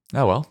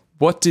 Oh, well.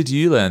 What did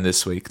you learn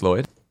this week,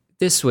 Lloyd?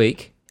 This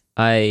week,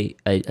 I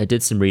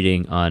did some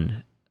reading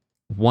on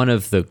one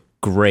of the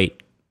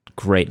great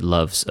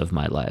loves of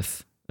my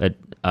life.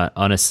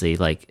 Honestly,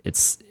 like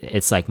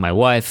it's like my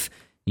wife,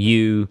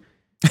 you,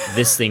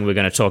 this thing we're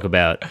going to talk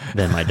about,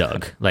 then my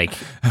dog. Like,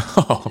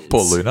 oh,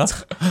 poor Luna.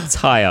 It's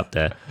high up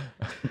there.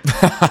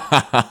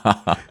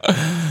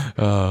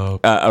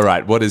 All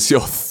right. What is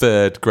your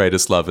third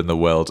greatest love in the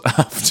world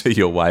after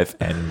your wife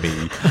and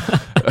me?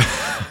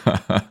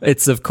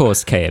 It's, of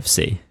course,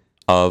 KFC.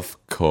 Of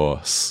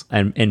course.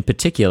 And in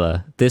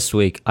particular, this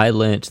week, I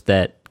learnt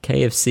that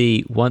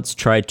KFC once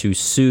tried to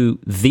sue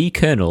the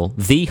Colonel,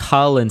 the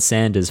Harlan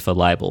Sanders, for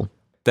libel.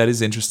 That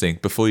is interesting.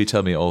 Before you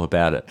tell me all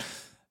about it,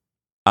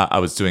 I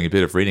was doing a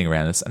bit of reading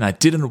around this, and I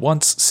didn't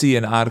once see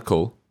an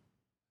article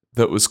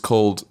that was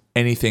called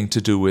anything to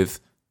do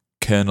with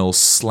Colonel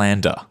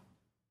slander.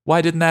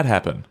 Why didn't that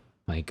happen?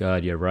 My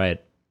God, you're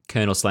right.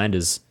 Colonel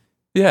Sanders.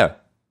 Yeah.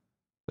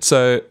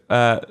 So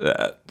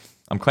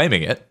I'm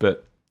claiming it,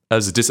 but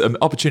as an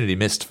opportunity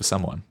missed for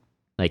someone.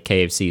 Like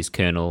KFC's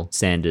Colonel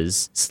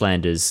Sanders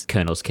slanders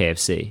Colonel's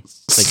KFC.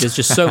 Like there's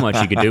just so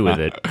much you could do with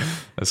it.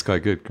 That's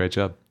quite good. Great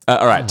job.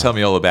 All right, tell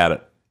me all about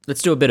it.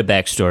 Let's do a bit of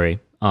backstory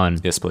on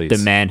yes, please. The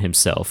man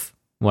himself,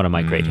 one of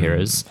my great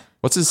heroes.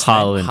 What's his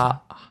name?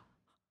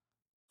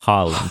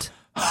 Harland.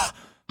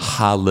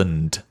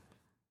 Harland.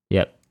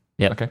 Yep.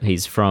 Okay.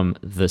 He's from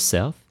the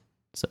South.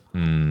 So,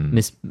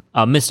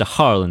 Mr.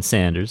 Harlan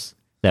Sanders.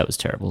 That was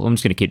terrible. I'm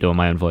just going to keep doing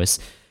my own voice.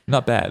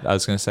 Not bad. I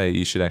was going to say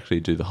you should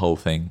actually do the whole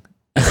thing.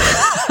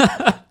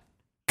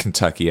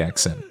 Kentucky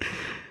accent.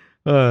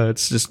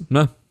 It's just,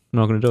 no. I'm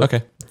not going to do it.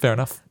 Okay, fair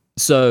enough.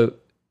 So,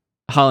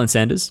 Harlan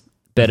Sanders,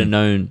 better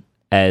known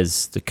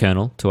as the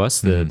Colonel to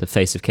us, the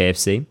face of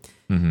KFC.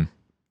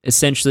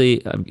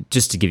 Essentially,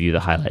 just to give you the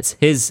highlights,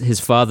 his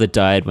father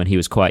died when he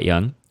was quite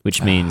young,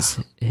 which means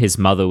his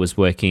mother was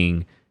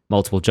working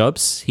multiple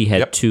jobs. He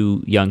had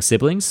two young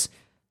siblings,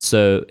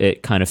 so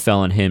it kind of fell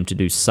on him to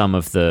do some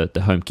of the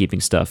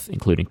homekeeping stuff,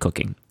 including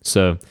cooking.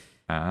 So,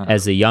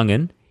 as a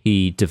youngin',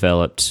 he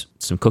developed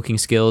some cooking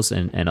skills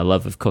and a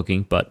love of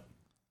cooking, but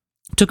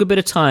it took a bit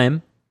of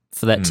time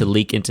for that to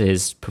leak into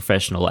his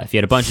professional life. He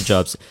had a bunch of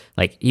jobs.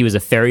 Like, he was a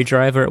ferry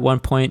driver at one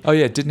point. Oh,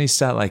 yeah. Didn't he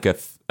start like a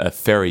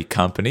ferry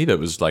company that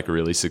was like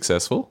really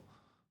successful?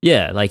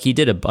 Yeah, like he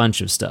did a bunch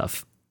of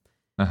stuff.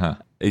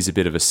 He's a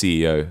bit of a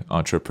CEO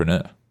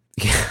entrepreneur.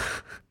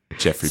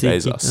 Jeffrey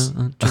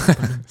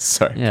Bezos.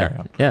 Sorry, carry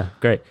on. Yeah,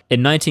 great.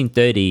 In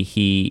 1930,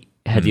 he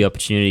had the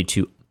opportunity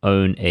to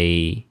own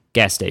a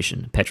gas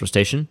station, a petrol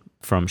station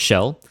from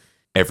Shell.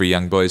 Every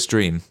young boy's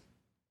dream.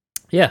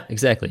 Yeah,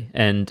 exactly.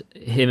 And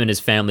him and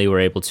his family were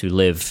able to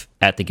live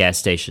at the gas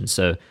station.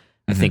 So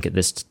I think at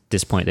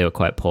this point they were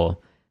quite poor.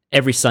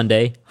 Every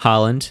Sunday,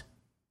 Harlan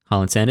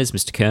Sanders,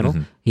 Mr. Colonel,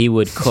 he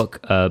would cook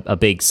a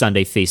big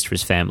Sunday feast for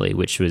his family,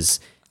 which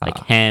was like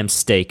ham,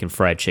 steak, and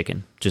fried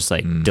chicken. Just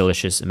like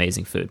delicious,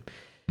 amazing food.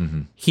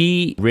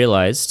 He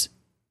realized,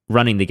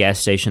 running the gas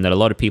station, that a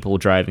lot of people were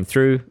driving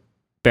through.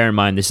 Bear in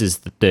mind, this is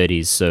the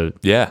 30s, so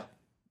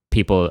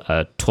people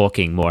are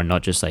talking more,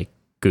 not just like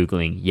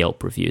Googling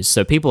Yelp reviews.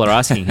 So people are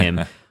asking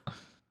him,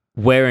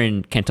 where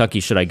in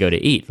Kentucky should I go to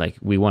eat? Like,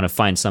 we want to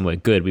find somewhere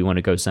good. We want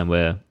to go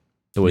somewhere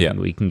where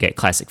we can get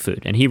classic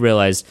food. And he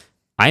realized,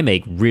 I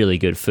make really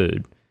good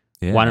food.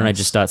 Yeah, why don't I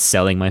just start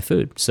selling my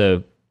food?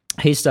 So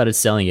he started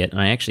selling it, and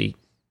I actually,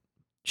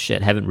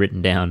 haven't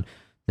written down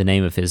the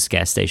name of his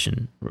gas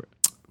station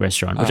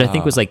restaurant, which I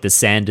think was like the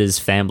Sanders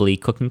Family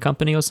Cooking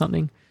Company or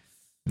something.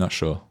 Not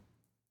sure.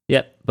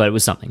 Yep, but it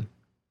was something.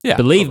 Yeah,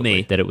 Believe probably.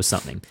 me that it was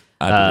something.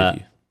 I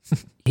believe you.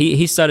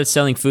 He started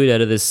selling food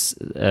out of this,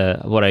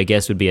 what I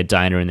guess would be a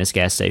diner in this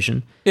gas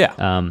station. Yeah.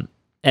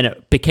 And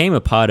it became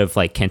a part of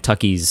like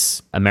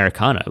Kentucky's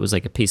Americana. It was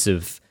like a piece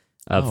of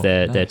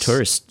their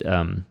tourist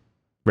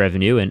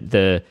revenue. And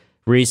the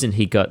reason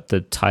he got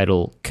the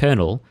title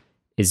Colonel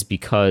is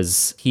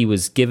because he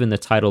was given the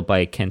title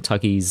by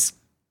Kentucky's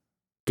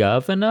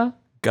governor.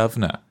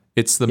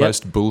 It's the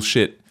most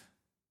bullshit.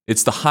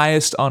 It's the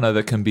highest honor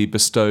that can be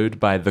bestowed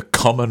by the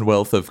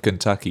Commonwealth of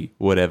Kentucky,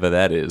 whatever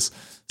that is.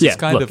 So it's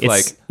kind of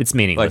like it's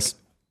meaningless.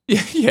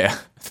 Yeah,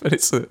 but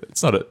it's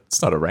not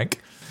a rank.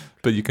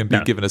 But you can be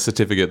given a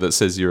certificate that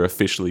says you're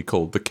officially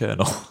called the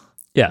Colonel.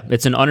 Yeah,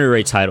 it's an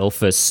honorary title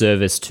for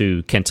service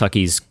to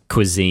Kentucky's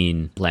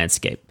cuisine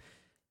landscape.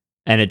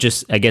 And I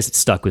guess it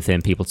stuck with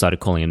him. People started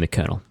calling him the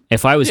Colonel.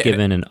 If I was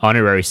given an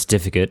honorary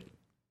certificate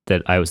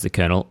that I was the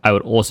Colonel, I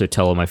would also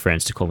tell all my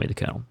friends to call me the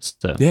Colonel.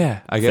 So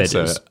yeah, I guess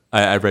so.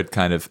 I read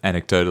kind of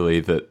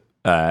anecdotally that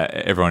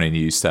everyone in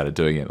you started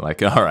doing it.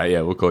 Like, all right,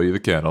 yeah, we'll call you the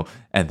Colonel.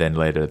 And then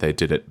later they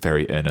did it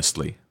very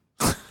earnestly.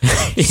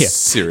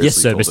 Seriously. Yes,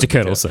 sir, Mr.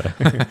 Colonel, sir.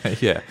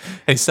 Yeah.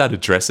 And he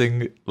started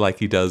dressing like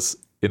he does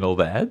in all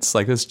the ads.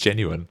 Like, that's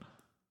genuine.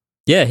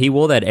 Yeah, he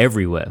wore that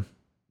everywhere.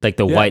 Like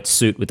the white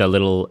suit with a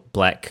little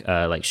black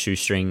like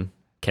shoestring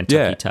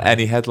Kentucky tie. And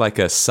he had like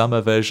a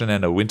summer version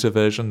and a winter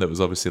version that was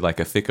obviously like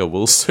a thicker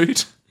wool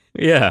suit.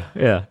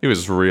 Yeah. He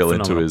was real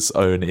into his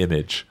own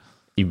image.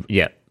 He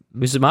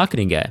was a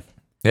marketing guy.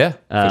 Yeah,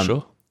 for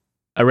sure.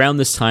 Around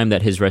this time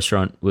that his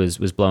restaurant was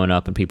blowing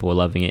up and people were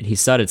loving it, he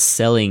started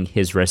selling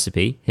his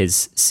recipe,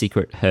 his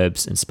secret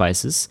herbs and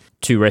spices,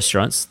 to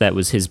restaurants. That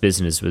was his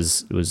business,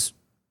 was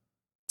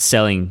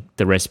selling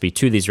the recipe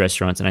to these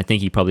restaurants, and I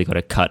think he probably got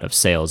a cut of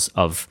sales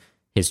of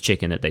his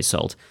chicken that they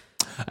sold.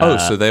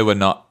 So they were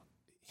not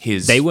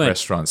his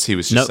restaurants. He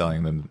was just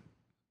selling them.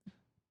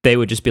 They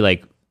would just be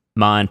like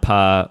ma and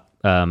pa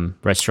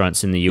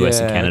restaurants in the US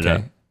and Canada.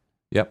 Okay.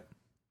 Yep.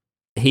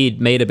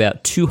 He'd made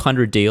about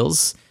 200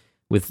 deals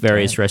with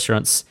various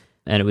restaurants,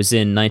 and it was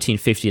in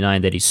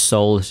 1959 that he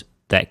sold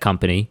that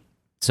company,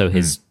 so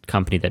his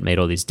company that made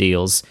all these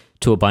deals,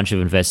 to a bunch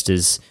of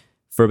investors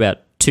for about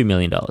 $2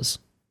 million.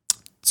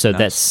 So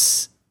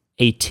that's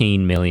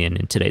 $18 million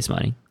in today's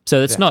money. So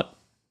that's not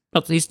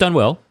he's done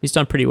well. He's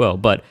done pretty well,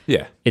 but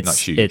it's not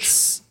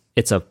huge.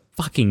 It's a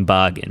fucking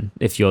bargain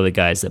if you're the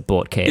guys that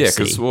bought KFC. Yeah,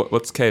 because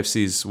what's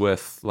KFC's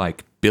worth?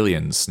 Like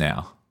billions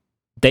now.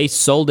 They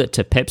sold it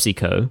to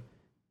PepsiCo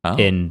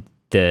in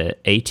the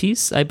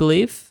 80s, I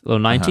believe, or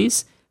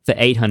 90s, for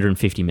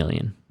 $850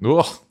 million.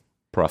 Oh,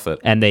 profit.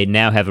 And they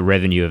now have a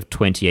revenue of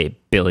 $28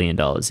 billion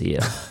a year.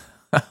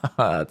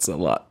 That's a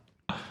lot.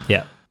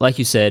 Yeah. Like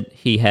you said,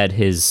 he had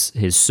his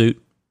suit.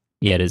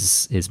 He had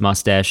his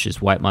mustache, his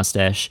white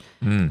mustache.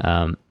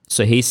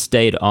 So he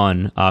stayed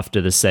on after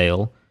the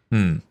sale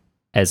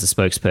as a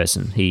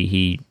spokesperson.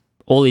 He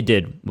all he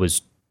did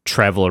was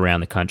travel around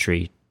the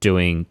country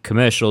doing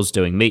commercials,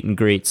 doing meet and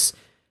greets.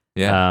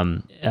 Yeah.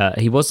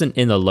 He wasn't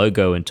in the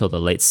logo until the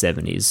late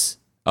 70s.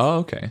 Oh,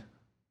 okay.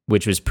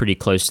 Which was pretty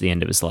close to the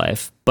end of his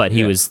life, but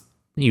he was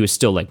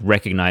still like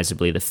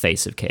recognizably the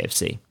face of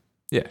KFC.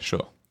 Yeah,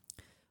 sure.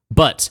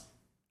 But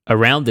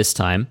around this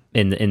time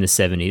in the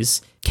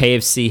 70s,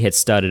 KFC had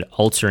started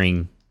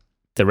altering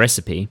the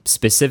recipe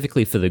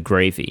specifically for the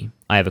gravy.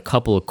 I have a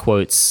couple of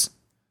quotes.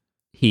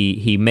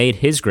 He made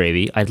his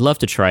gravy. I'd love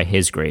to try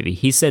his gravy.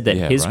 He said that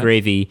his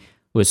gravy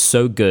was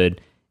so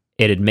good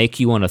it'd make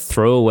you want to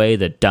throw away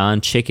the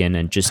darn chicken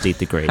and just eat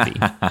the gravy.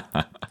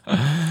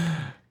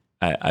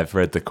 I've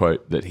read the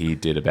quote that he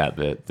did about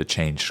the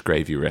changed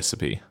gravy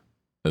recipe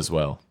as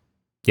well.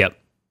 Yep.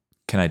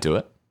 Can I do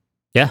it?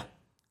 Yeah.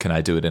 Can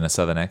I do it in a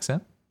Southern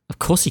accent? Of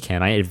course you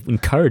can. I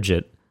encourage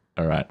it.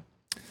 All right.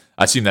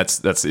 I assume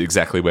that's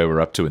exactly where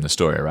we're up to in the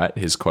story, right?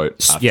 His quote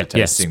after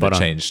tasting the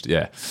changed.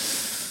 Yeah.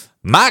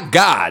 My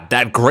God,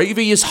 that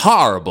gravy is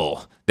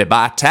horrible. They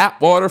buy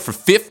tap water for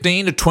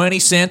 15 to 20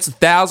 cents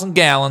 1,000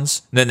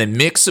 gallons, and then they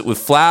mix it with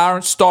flour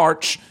and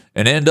starch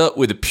and end up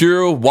with a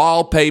pure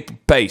wallpaper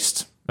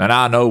paste. And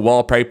I know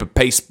wallpaper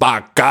paste,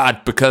 by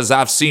God, because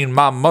I've seen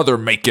my mother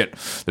make it.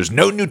 There's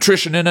no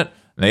nutrition in it,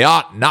 and they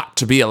ought not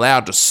to be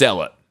allowed to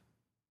sell it.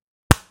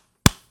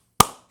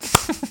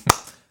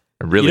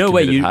 I really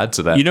committed hard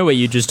to that. You know where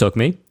you just took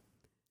me?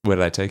 Where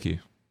did I take you?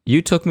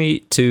 You took me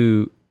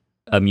to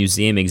a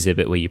museum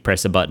exhibit where you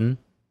press a button.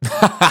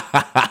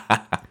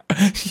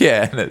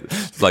 Yeah, and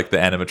it's like the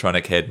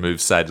animatronic head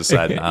moves side to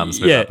side and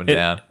arms move up and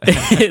down.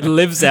 It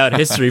lives out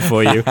history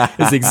for you.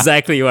 It's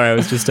exactly where I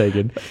was just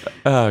taken.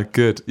 Oh,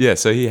 good. Yeah,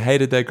 so he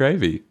hated that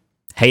gravy.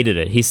 Hated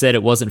it. He said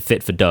it wasn't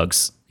fit for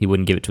dogs. He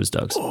wouldn't give it to his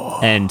dogs. Oh.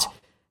 And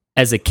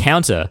as a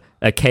counter,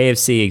 a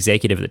KFC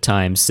executive at the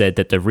time said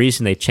that the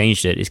reason they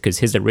changed it is because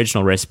his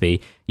original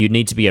recipe, you'd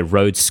need to be a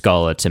Rhodes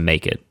Scholar to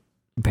make it.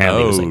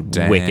 Apparently it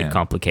was wicked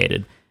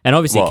complicated. And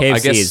obviously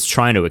KFC is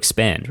trying to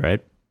expand,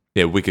 right?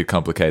 Yeah, wicked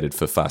complicated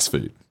for fast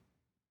food.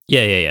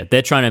 Yeah.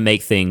 They're trying to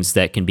make things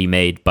that can be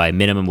made by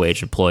minimum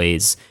wage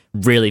employees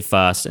really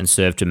fast and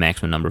serve to a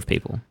maximum number of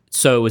people.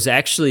 So it was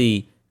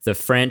actually the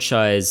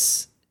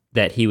franchise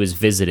that he was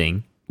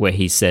visiting where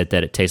he said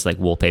that it tastes like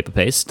wallpaper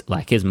paste,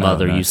 like his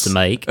mother used to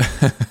make,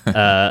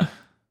 that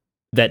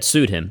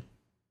sued him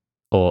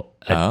or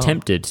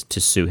attempted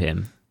to sue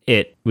him.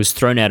 It was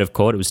thrown out of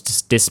court. It was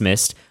just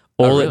dismissed.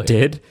 All it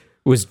did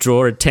was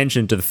draw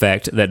attention to the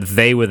fact that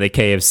they were the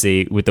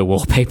KFC with the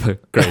wallpaper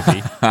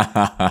gravy.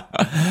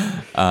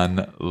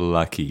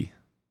 Unlucky.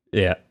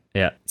 Yeah.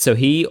 So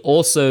he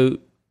also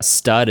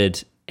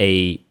started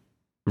a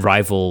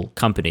rival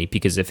company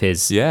because of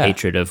his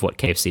hatred of what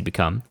KFC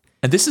become.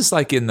 And this is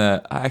like I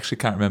actually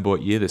can't remember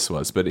what year this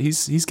was, but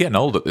he's getting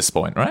old at this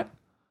point, right?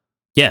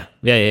 Yeah.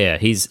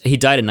 He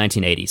died in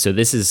 1980, so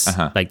this is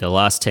like the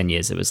last 10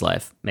 years of his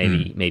life,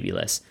 maybe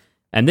less.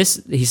 And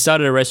he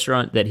started a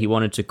restaurant that he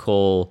wanted to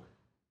call.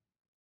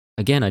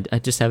 Again, I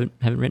just haven't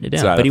written it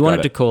down, but he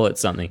wanted to call it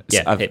something.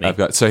 Yeah, I've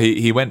got. So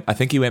he went. I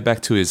think he went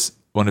back to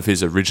one of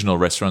his original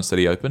restaurants that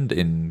he opened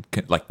in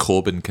like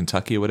Corbin,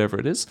 Kentucky, or whatever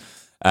it is,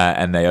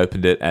 and they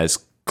opened it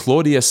as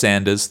Claudia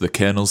Sanders, the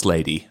Colonel's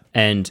Lady.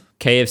 And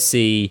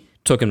KFC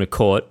took him to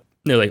court.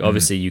 They're like,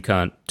 obviously, you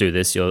can't do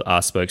this. You're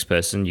our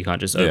spokesperson. You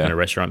can't just open a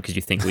restaurant because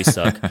you think we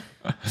suck.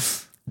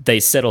 They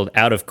settled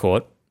out of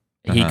court.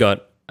 He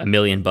got $1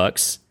 million,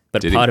 but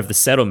part of the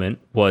settlement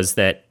was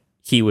that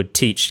he would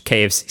teach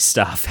KFC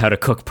staff how to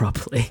cook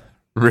properly.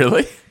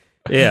 Really?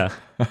 Yeah.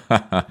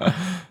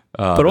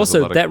 But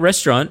also, that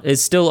restaurant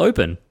is still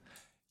open.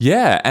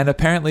 Yeah, and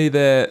apparently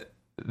they're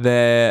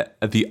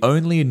the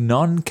only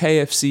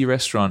non-KFC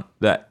restaurant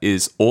that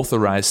is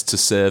authorized to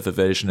serve a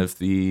version of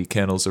the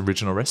Colonel's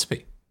original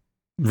recipe.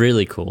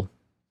 Really cool.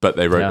 But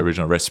they wrote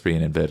original recipe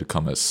in inverted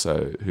commas,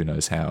 so who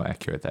knows how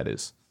accurate that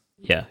is.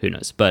 Yeah, who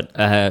knows?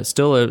 But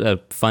still a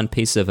fun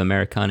piece of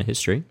Americana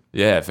history.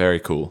 Yeah, very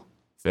cool.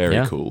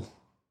 Very cool.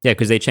 Yeah,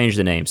 because they changed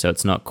the name, so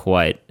it's not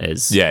quite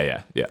as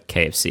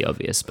KFC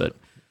obvious, but...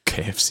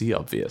 KFC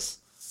obvious.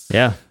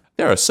 Yeah.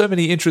 There are so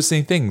many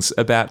interesting things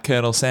about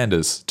Colonel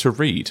Sanders to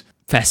read.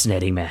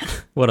 Fascinating, man.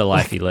 What a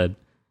life he led.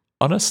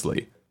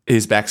 Honestly.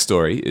 His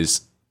backstory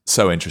is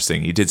so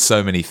interesting. He did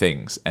so many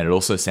things, and it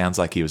also sounds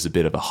like he was a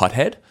bit of a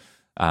hothead.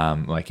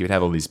 Like he would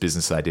have all these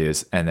business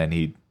ideas, and then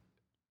he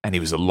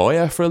was a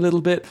lawyer for a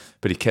little bit,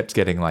 but he kept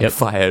getting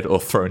fired or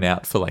thrown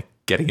out for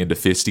getting into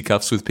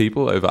fisticuffs with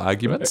people over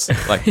arguments.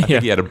 I think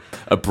he had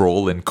a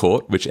brawl in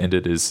court, which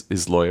ended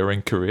his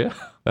lawyering career,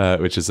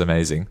 which is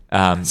amazing.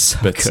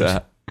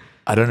 But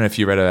I don't know if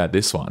you read about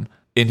this one.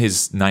 In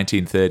his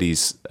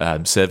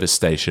 1930s service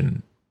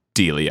station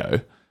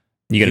dealio,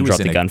 you gonna drop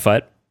the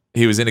gunfight?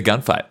 He was in a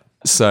gunfight.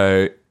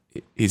 So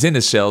he's in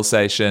his shell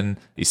station.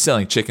 He's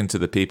selling chicken to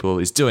the people.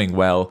 He's doing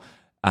well.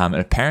 And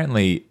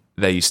apparently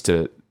they used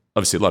to,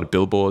 obviously a lot of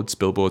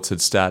billboards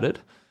had started.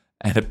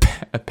 And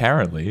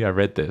apparently, I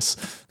read this,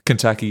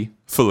 Kentucky,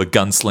 full of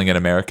gunslinging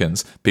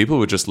Americans, people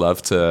would just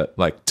love to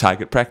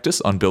target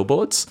practice on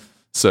billboards.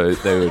 So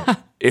they would,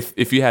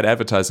 if you had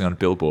advertising on a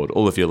billboard,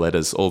 all of your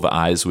letters, all the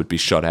I's would be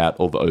shot out,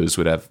 all the O's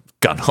would have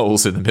gun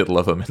holes in the middle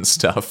of them and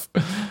stuff.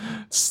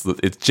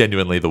 It's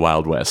genuinely the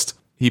Wild West.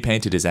 He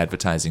painted his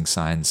advertising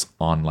signs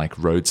on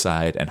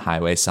roadside and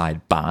highway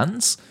side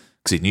barns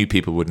because he knew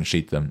people wouldn't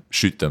shoot them.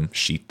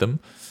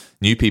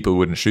 new people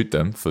wouldn't shoot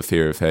them for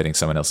fear of hurting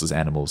someone else's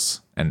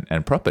animals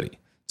and property.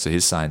 So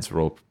his signs were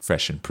all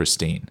fresh and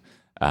pristine.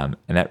 And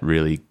that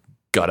really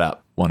got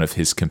up one of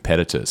his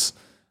competitors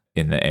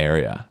in the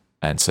area.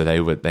 And so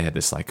they had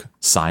this like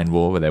sign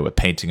war where they were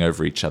painting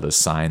over each other's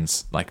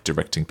signs, like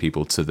directing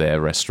people to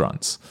their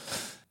restaurants.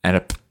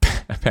 And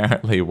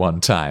apparently one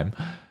time,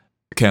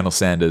 Colonel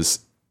Sanders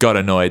got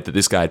annoyed that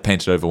this guy had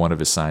painted over one of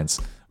his signs,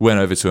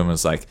 went over to him and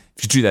was like,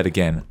 if you do that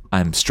again,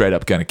 I'm straight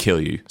up going to kill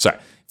you. Sorry,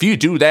 if you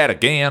do that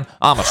again,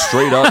 I'm going to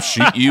straight up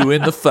shoot you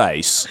in the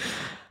face.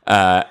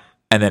 And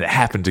then it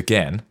happened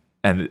again.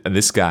 And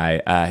this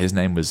guy, his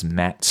name was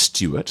Matt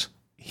Stewart.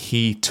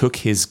 He took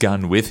his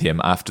gun with him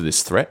after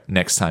this threat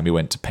next time he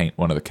went to paint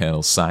one of the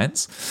Colonel's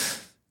signs.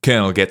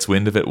 Colonel gets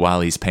wind of it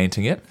while he's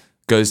painting it,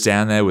 goes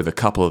down there with a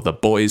couple of the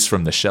boys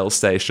from the Shell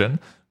station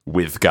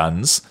with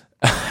guns,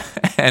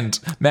 and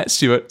Matt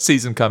Stewart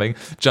sees him coming,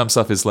 jumps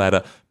off his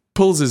ladder,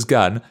 pulls his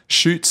gun,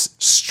 shoots,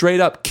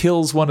 straight up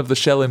kills one of the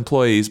Shell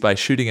employees by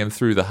shooting him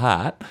through the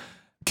heart.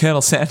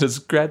 Colonel Sanders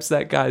grabs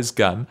that guy's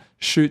gun,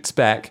 shoots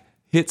back,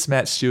 hits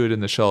Matt Stewart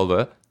in the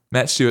shoulder.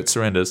 Matt Stewart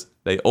surrenders.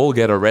 They all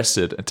get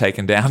arrested and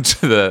taken down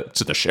to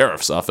the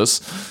sheriff's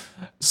office.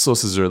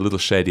 Sources are a little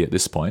shady at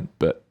this point,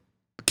 but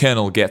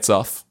Colonel gets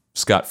off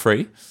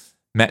scot-free.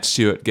 Matt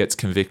Stewart gets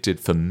convicted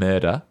for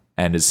murder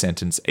and is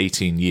sentenced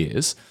 18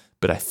 years,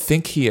 but I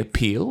think he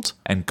appealed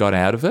and got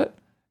out of it.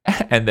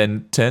 And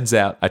then turns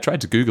out, I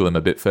tried to Google him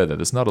a bit further.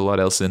 There's not a lot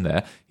else in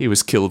there. He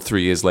was killed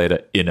 3 years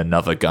later in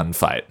another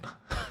gunfight.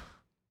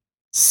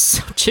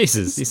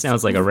 Jesus, he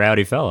sounds like a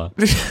rowdy fella.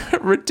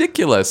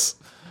 Ridiculous.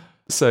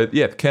 So,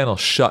 yeah, the Colonel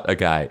shot a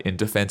guy in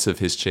defense of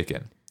his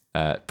chicken.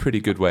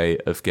 Pretty good way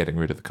of getting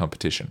rid of the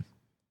competition.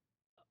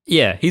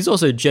 Yeah, he's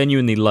also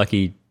genuinely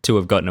lucky to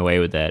have gotten away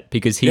with that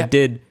because he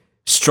did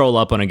stroll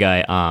up on a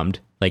guy armed.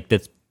 Like,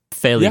 that's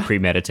fairly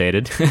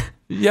premeditated.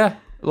 Yeah,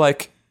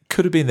 like,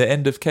 could have been the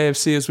end of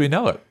KFC as we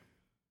know it.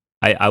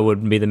 I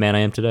wouldn't be the man I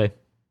am today.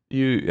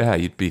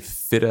 You'd be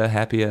fitter,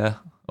 happier,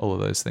 all of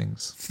those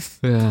things.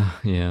 Yeah.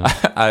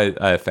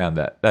 I found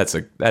that.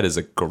 That is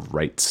a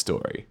great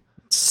story.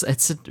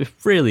 It's a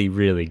really,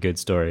 really good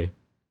story.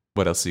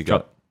 What else you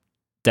got?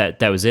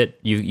 That was it.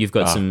 You've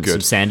got some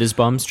Sanders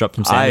bombs. Dropped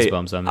some Sanders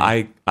bombs on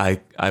me.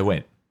 I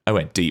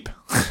went deep.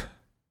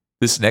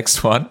 This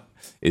next one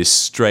is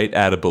straight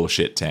out of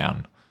bullshit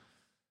town.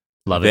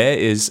 Love it. There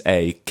is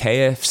a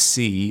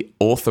KFC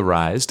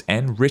authorized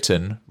and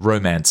written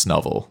romance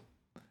novel.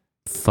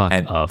 Fuck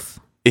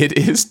off. It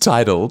is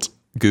titled,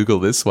 Google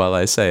this while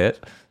I say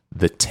it,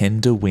 The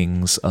Tender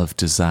Wings of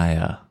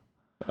Desire.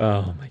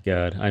 Oh my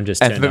god, I'm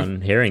just turned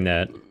on hearing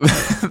that.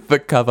 The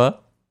cover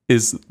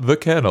is the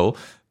Colonel,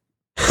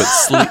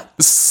 but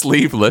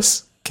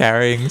sleeveless,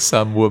 carrying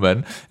some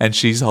woman, and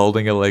she's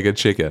holding a leg of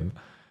chicken.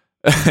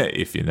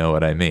 If you know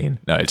what I mean.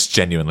 No, it's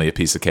genuinely a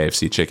piece of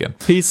KFC chicken.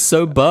 He's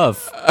so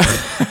buff.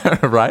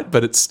 Right?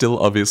 But it's still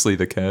obviously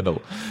the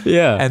Colonel.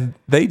 Yeah. And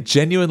they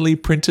genuinely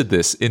printed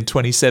this in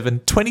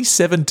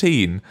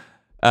 2017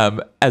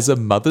 as a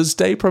Mother's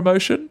Day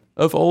promotion,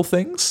 of all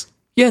things.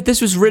 Yeah,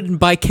 this was written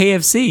by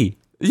KFC.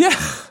 Yeah.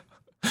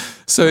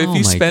 So if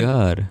you spent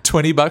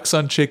 $20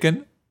 on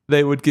chicken,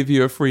 they would give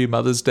you a free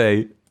Mother's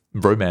Day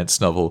romance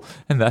novel.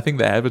 And I think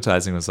the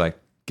advertising was like,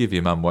 give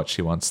your mum what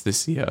she wants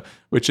this year,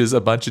 which is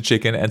a bunch of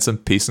chicken and some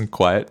peace and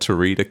quiet to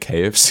read a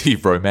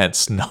KFC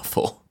romance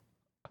novel.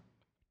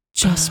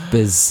 Just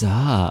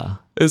bizarre.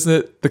 Isn't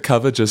it? The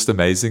cover just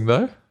amazing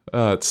though?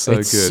 Oh, it's so good.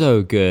 It's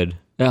so good.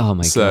 Oh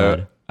my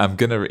god.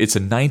 It's a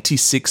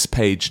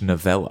 96-page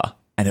novella,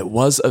 and it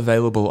was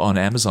available on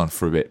Amazon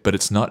for a bit, but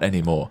it's not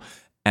anymore.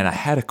 And I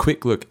had a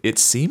quick look. It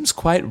seems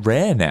quite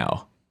rare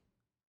now.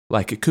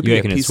 Like it could be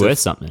a piece it's worth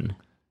something.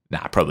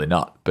 Nah, probably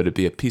not. But it'd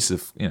be a piece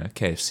of,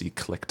 KFC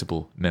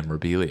collectible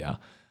memorabilia.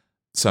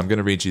 So I'm going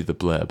to read you the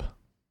blurb.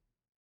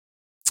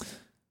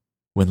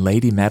 When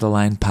Lady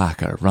Madeline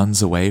Parker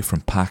runs away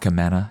from Parker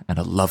Manor and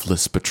a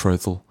loveless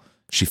betrothal,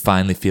 she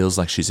finally feels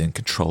like she's in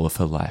control of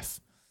her life.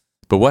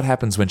 But what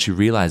happens when she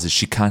realizes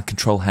she can't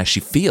control how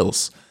she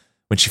feels?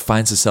 When she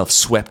finds herself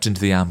swept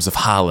into the arms of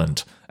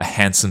Harland, a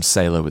handsome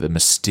sailor with a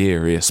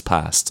mysterious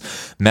past,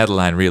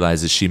 Madeline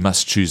realizes she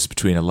must choose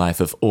between a life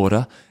of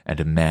order and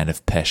a man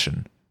of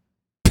passion.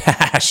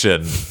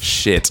 Passion!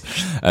 Shit.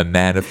 A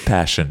man of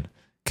passion.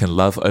 Can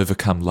love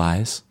overcome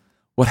lies?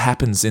 What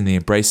happens in the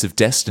embrace of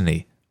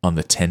destiny on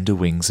the tender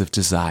wings of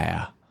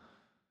desire?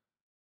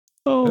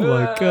 Oh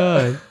my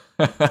god.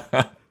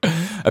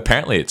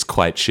 Apparently it's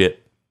quite shit.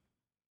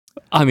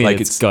 I mean,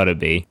 it's gotta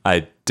be.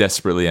 I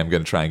desperately am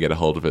going to try and get a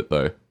hold of it,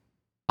 though.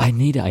 I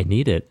need it.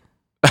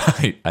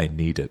 I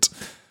need it.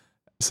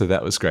 So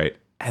that was great.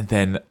 And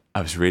then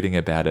I was reading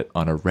about it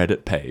on a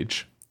Reddit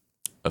page,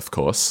 of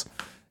course.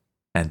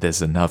 And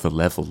there's another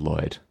level,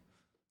 Lloyd.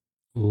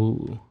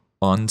 Ooh.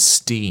 On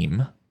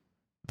Steam,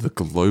 the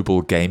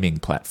global gaming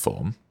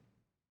platform,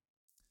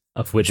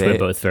 of which we're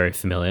both very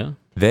familiar,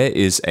 there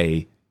is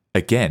a,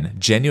 again,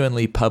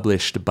 genuinely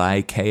published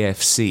by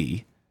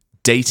KFC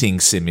dating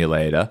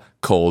simulator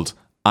called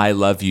I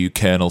Love You,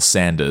 Colonel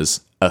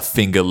Sanders, a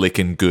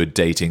finger-licking good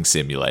dating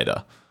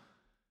simulator.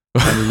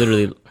 I'm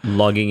literally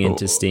logging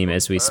into Steam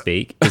as we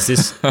speak. Is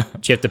this? Do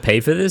you have to pay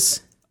for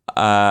this?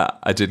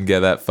 I didn't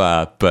get that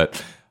far,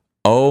 but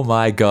oh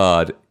my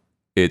god,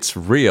 it's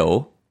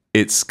real.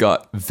 It's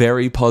got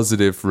very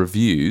positive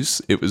reviews.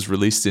 It was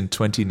released in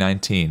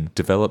 2019,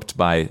 developed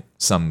by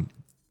some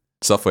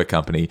software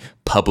company,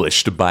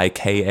 published by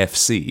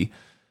KFC,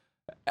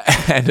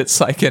 and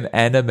it's like an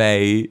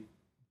anime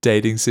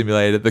dating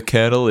simulator. The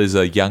Colonel is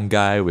a young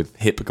guy with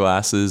hip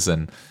glasses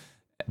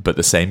but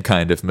the same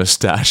kind of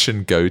mustache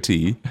and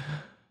goatee.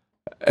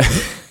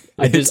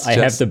 I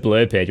have the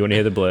blurb here. Do you want to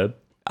hear the blurb?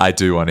 I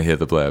do want to hear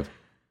the blurb.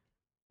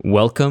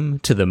 Welcome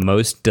to the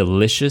most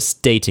delicious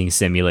dating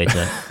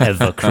simulator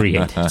ever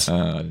created.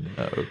 No.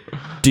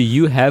 Do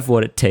you have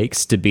what it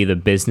takes to be the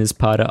business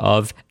partner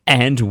of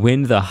and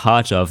win the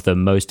heart of the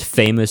most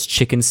famous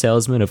chicken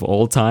salesman of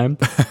all time?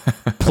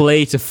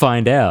 Play to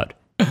find out.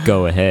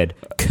 Go ahead.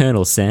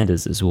 Colonel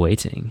Sanders is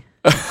waiting.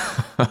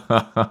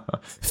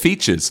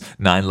 Features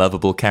 9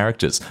 lovable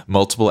characters,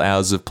 multiple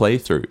hours of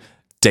playthrough,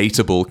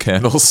 dateable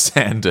Colonel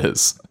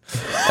Sanders,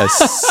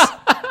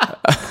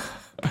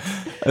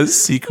 a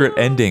secret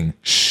ending,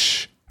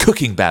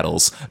 cooking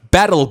battles,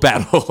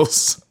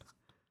 battles,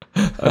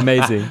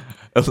 amazing,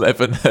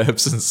 11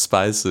 herbs and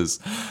spices.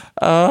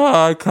 Oh,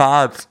 I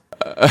can't.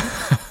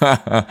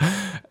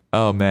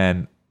 Oh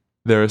man,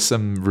 there are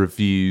some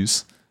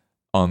reviews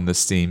on the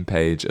Steam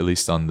page, at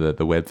least on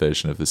the web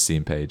version of the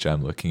Steam page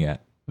I'm looking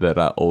at, that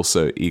are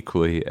also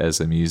equally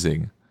as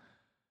amusing.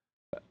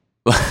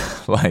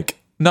 Like,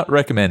 not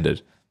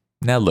recommended.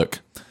 Now look,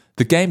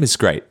 the game is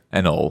great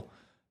and all,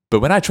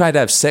 but when I tried to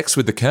have sex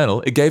with the Colonel,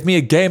 it gave me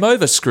a game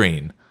over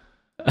screen.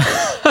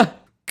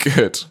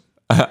 Good.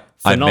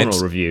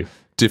 Phenomenal review.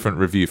 Different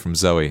review from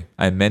Zoe.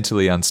 I'm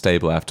mentally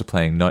unstable after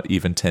playing not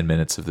even 10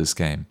 minutes of this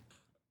game.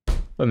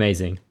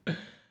 Amazing.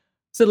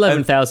 It's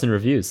 11,000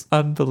 reviews.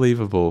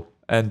 Unbelievable.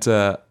 And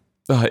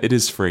it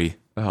is free.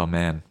 Oh,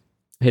 man.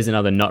 Here's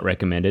another not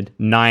recommended.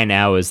 9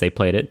 hours they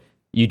played it.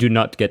 You do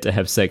not get to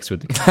have sex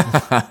with the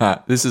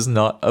Colonel. This is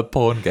not a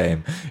porn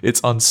game.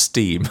 It's on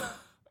Steam.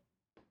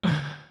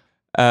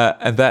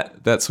 And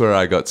that's where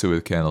I got to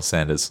with Colonel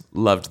Sanders.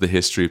 Loved the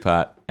history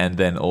part, and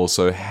then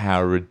also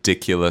how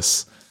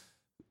ridiculous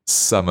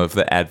some of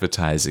the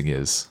advertising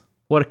is.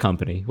 What a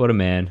company. What a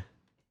man.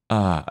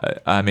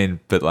 I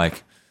mean, but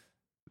like,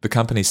 the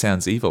company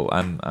sounds evil.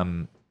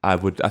 I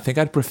think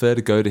I'd prefer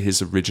to go to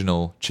his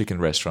original chicken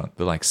restaurant,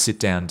 the like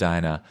sit-down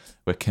diner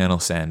where Colonel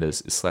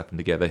Sanders is slapping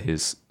together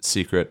his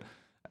secret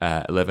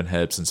 11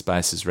 herbs and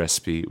spices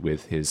recipe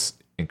with his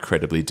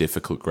incredibly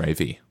difficult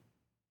gravy.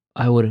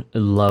 I would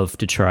love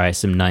to try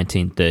some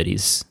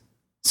 1930s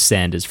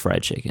Sanders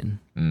fried chicken.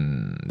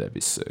 That'd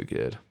be so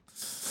good.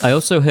 I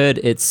also heard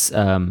it's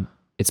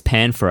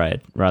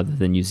pan-fried rather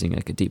than using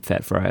like a deep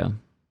fat fryer.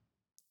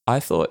 I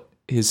thought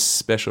his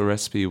special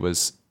recipe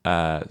was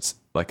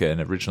like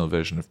an original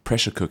version of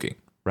pressure cooking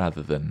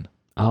rather than...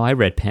 Oh, I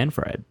read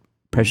pan-fried.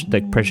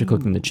 Pressure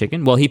cooking the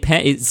chicken. Well,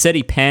 it said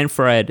he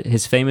pan-fried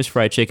his famous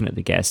fried chicken at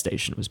the gas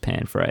station was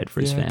pan-fried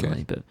for his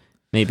family, but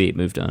maybe it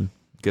moved on.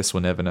 Guess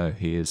we'll never know.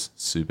 He is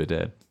super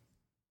dead.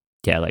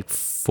 Yeah, like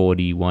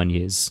 41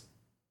 years.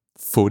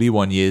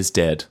 41 years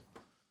dead.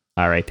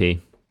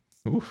 R.I.P.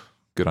 Oof,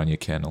 good on you,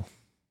 Colonel.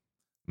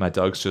 My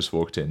dog's just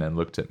walked in and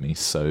looked at me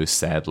so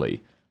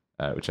sadly,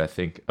 which I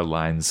think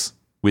aligns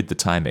with the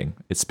timing.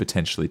 It's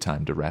potentially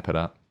time to wrap it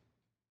up.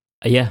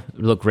 Yeah,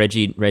 look,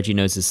 Reggie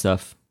knows his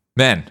stuff.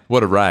 Man,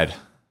 what a ride.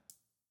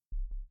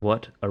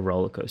 What a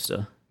roller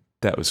coaster.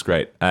 That was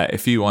great.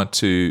 If you want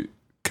to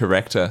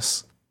correct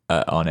us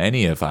on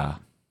any of our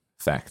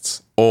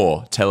facts,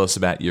 or tell us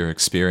about your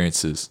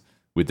experiences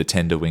with the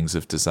Tender Wings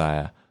of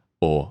Desire,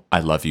 or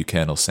I Love You,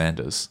 Colonel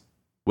Sanders,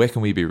 where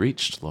can we be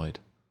reached, Lloyd?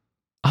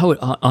 I would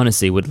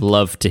honestly would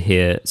love to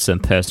hear some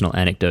personal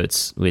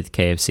anecdotes with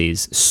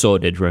KFC's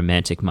sordid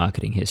romantic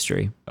marketing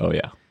history. Oh,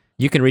 yeah.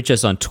 You can reach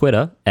us on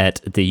Twitter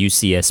at the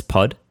UCS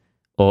Pod,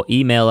 or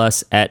email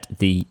us at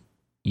the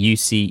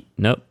UCS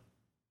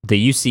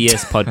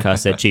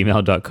podcast at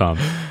gmail.com.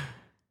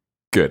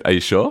 Good. Are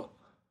you sure?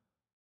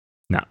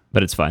 No,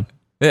 but it's fine.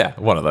 Yeah,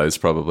 one of those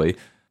probably.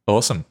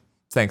 Awesome.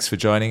 Thanks for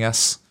joining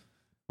us.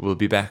 We'll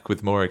be back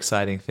with more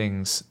exciting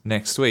things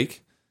next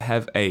week.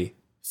 Have a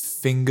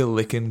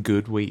finger-licking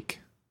good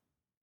week.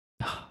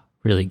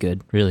 Really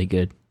good. Really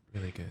good.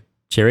 Really good.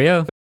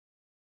 Cheerio.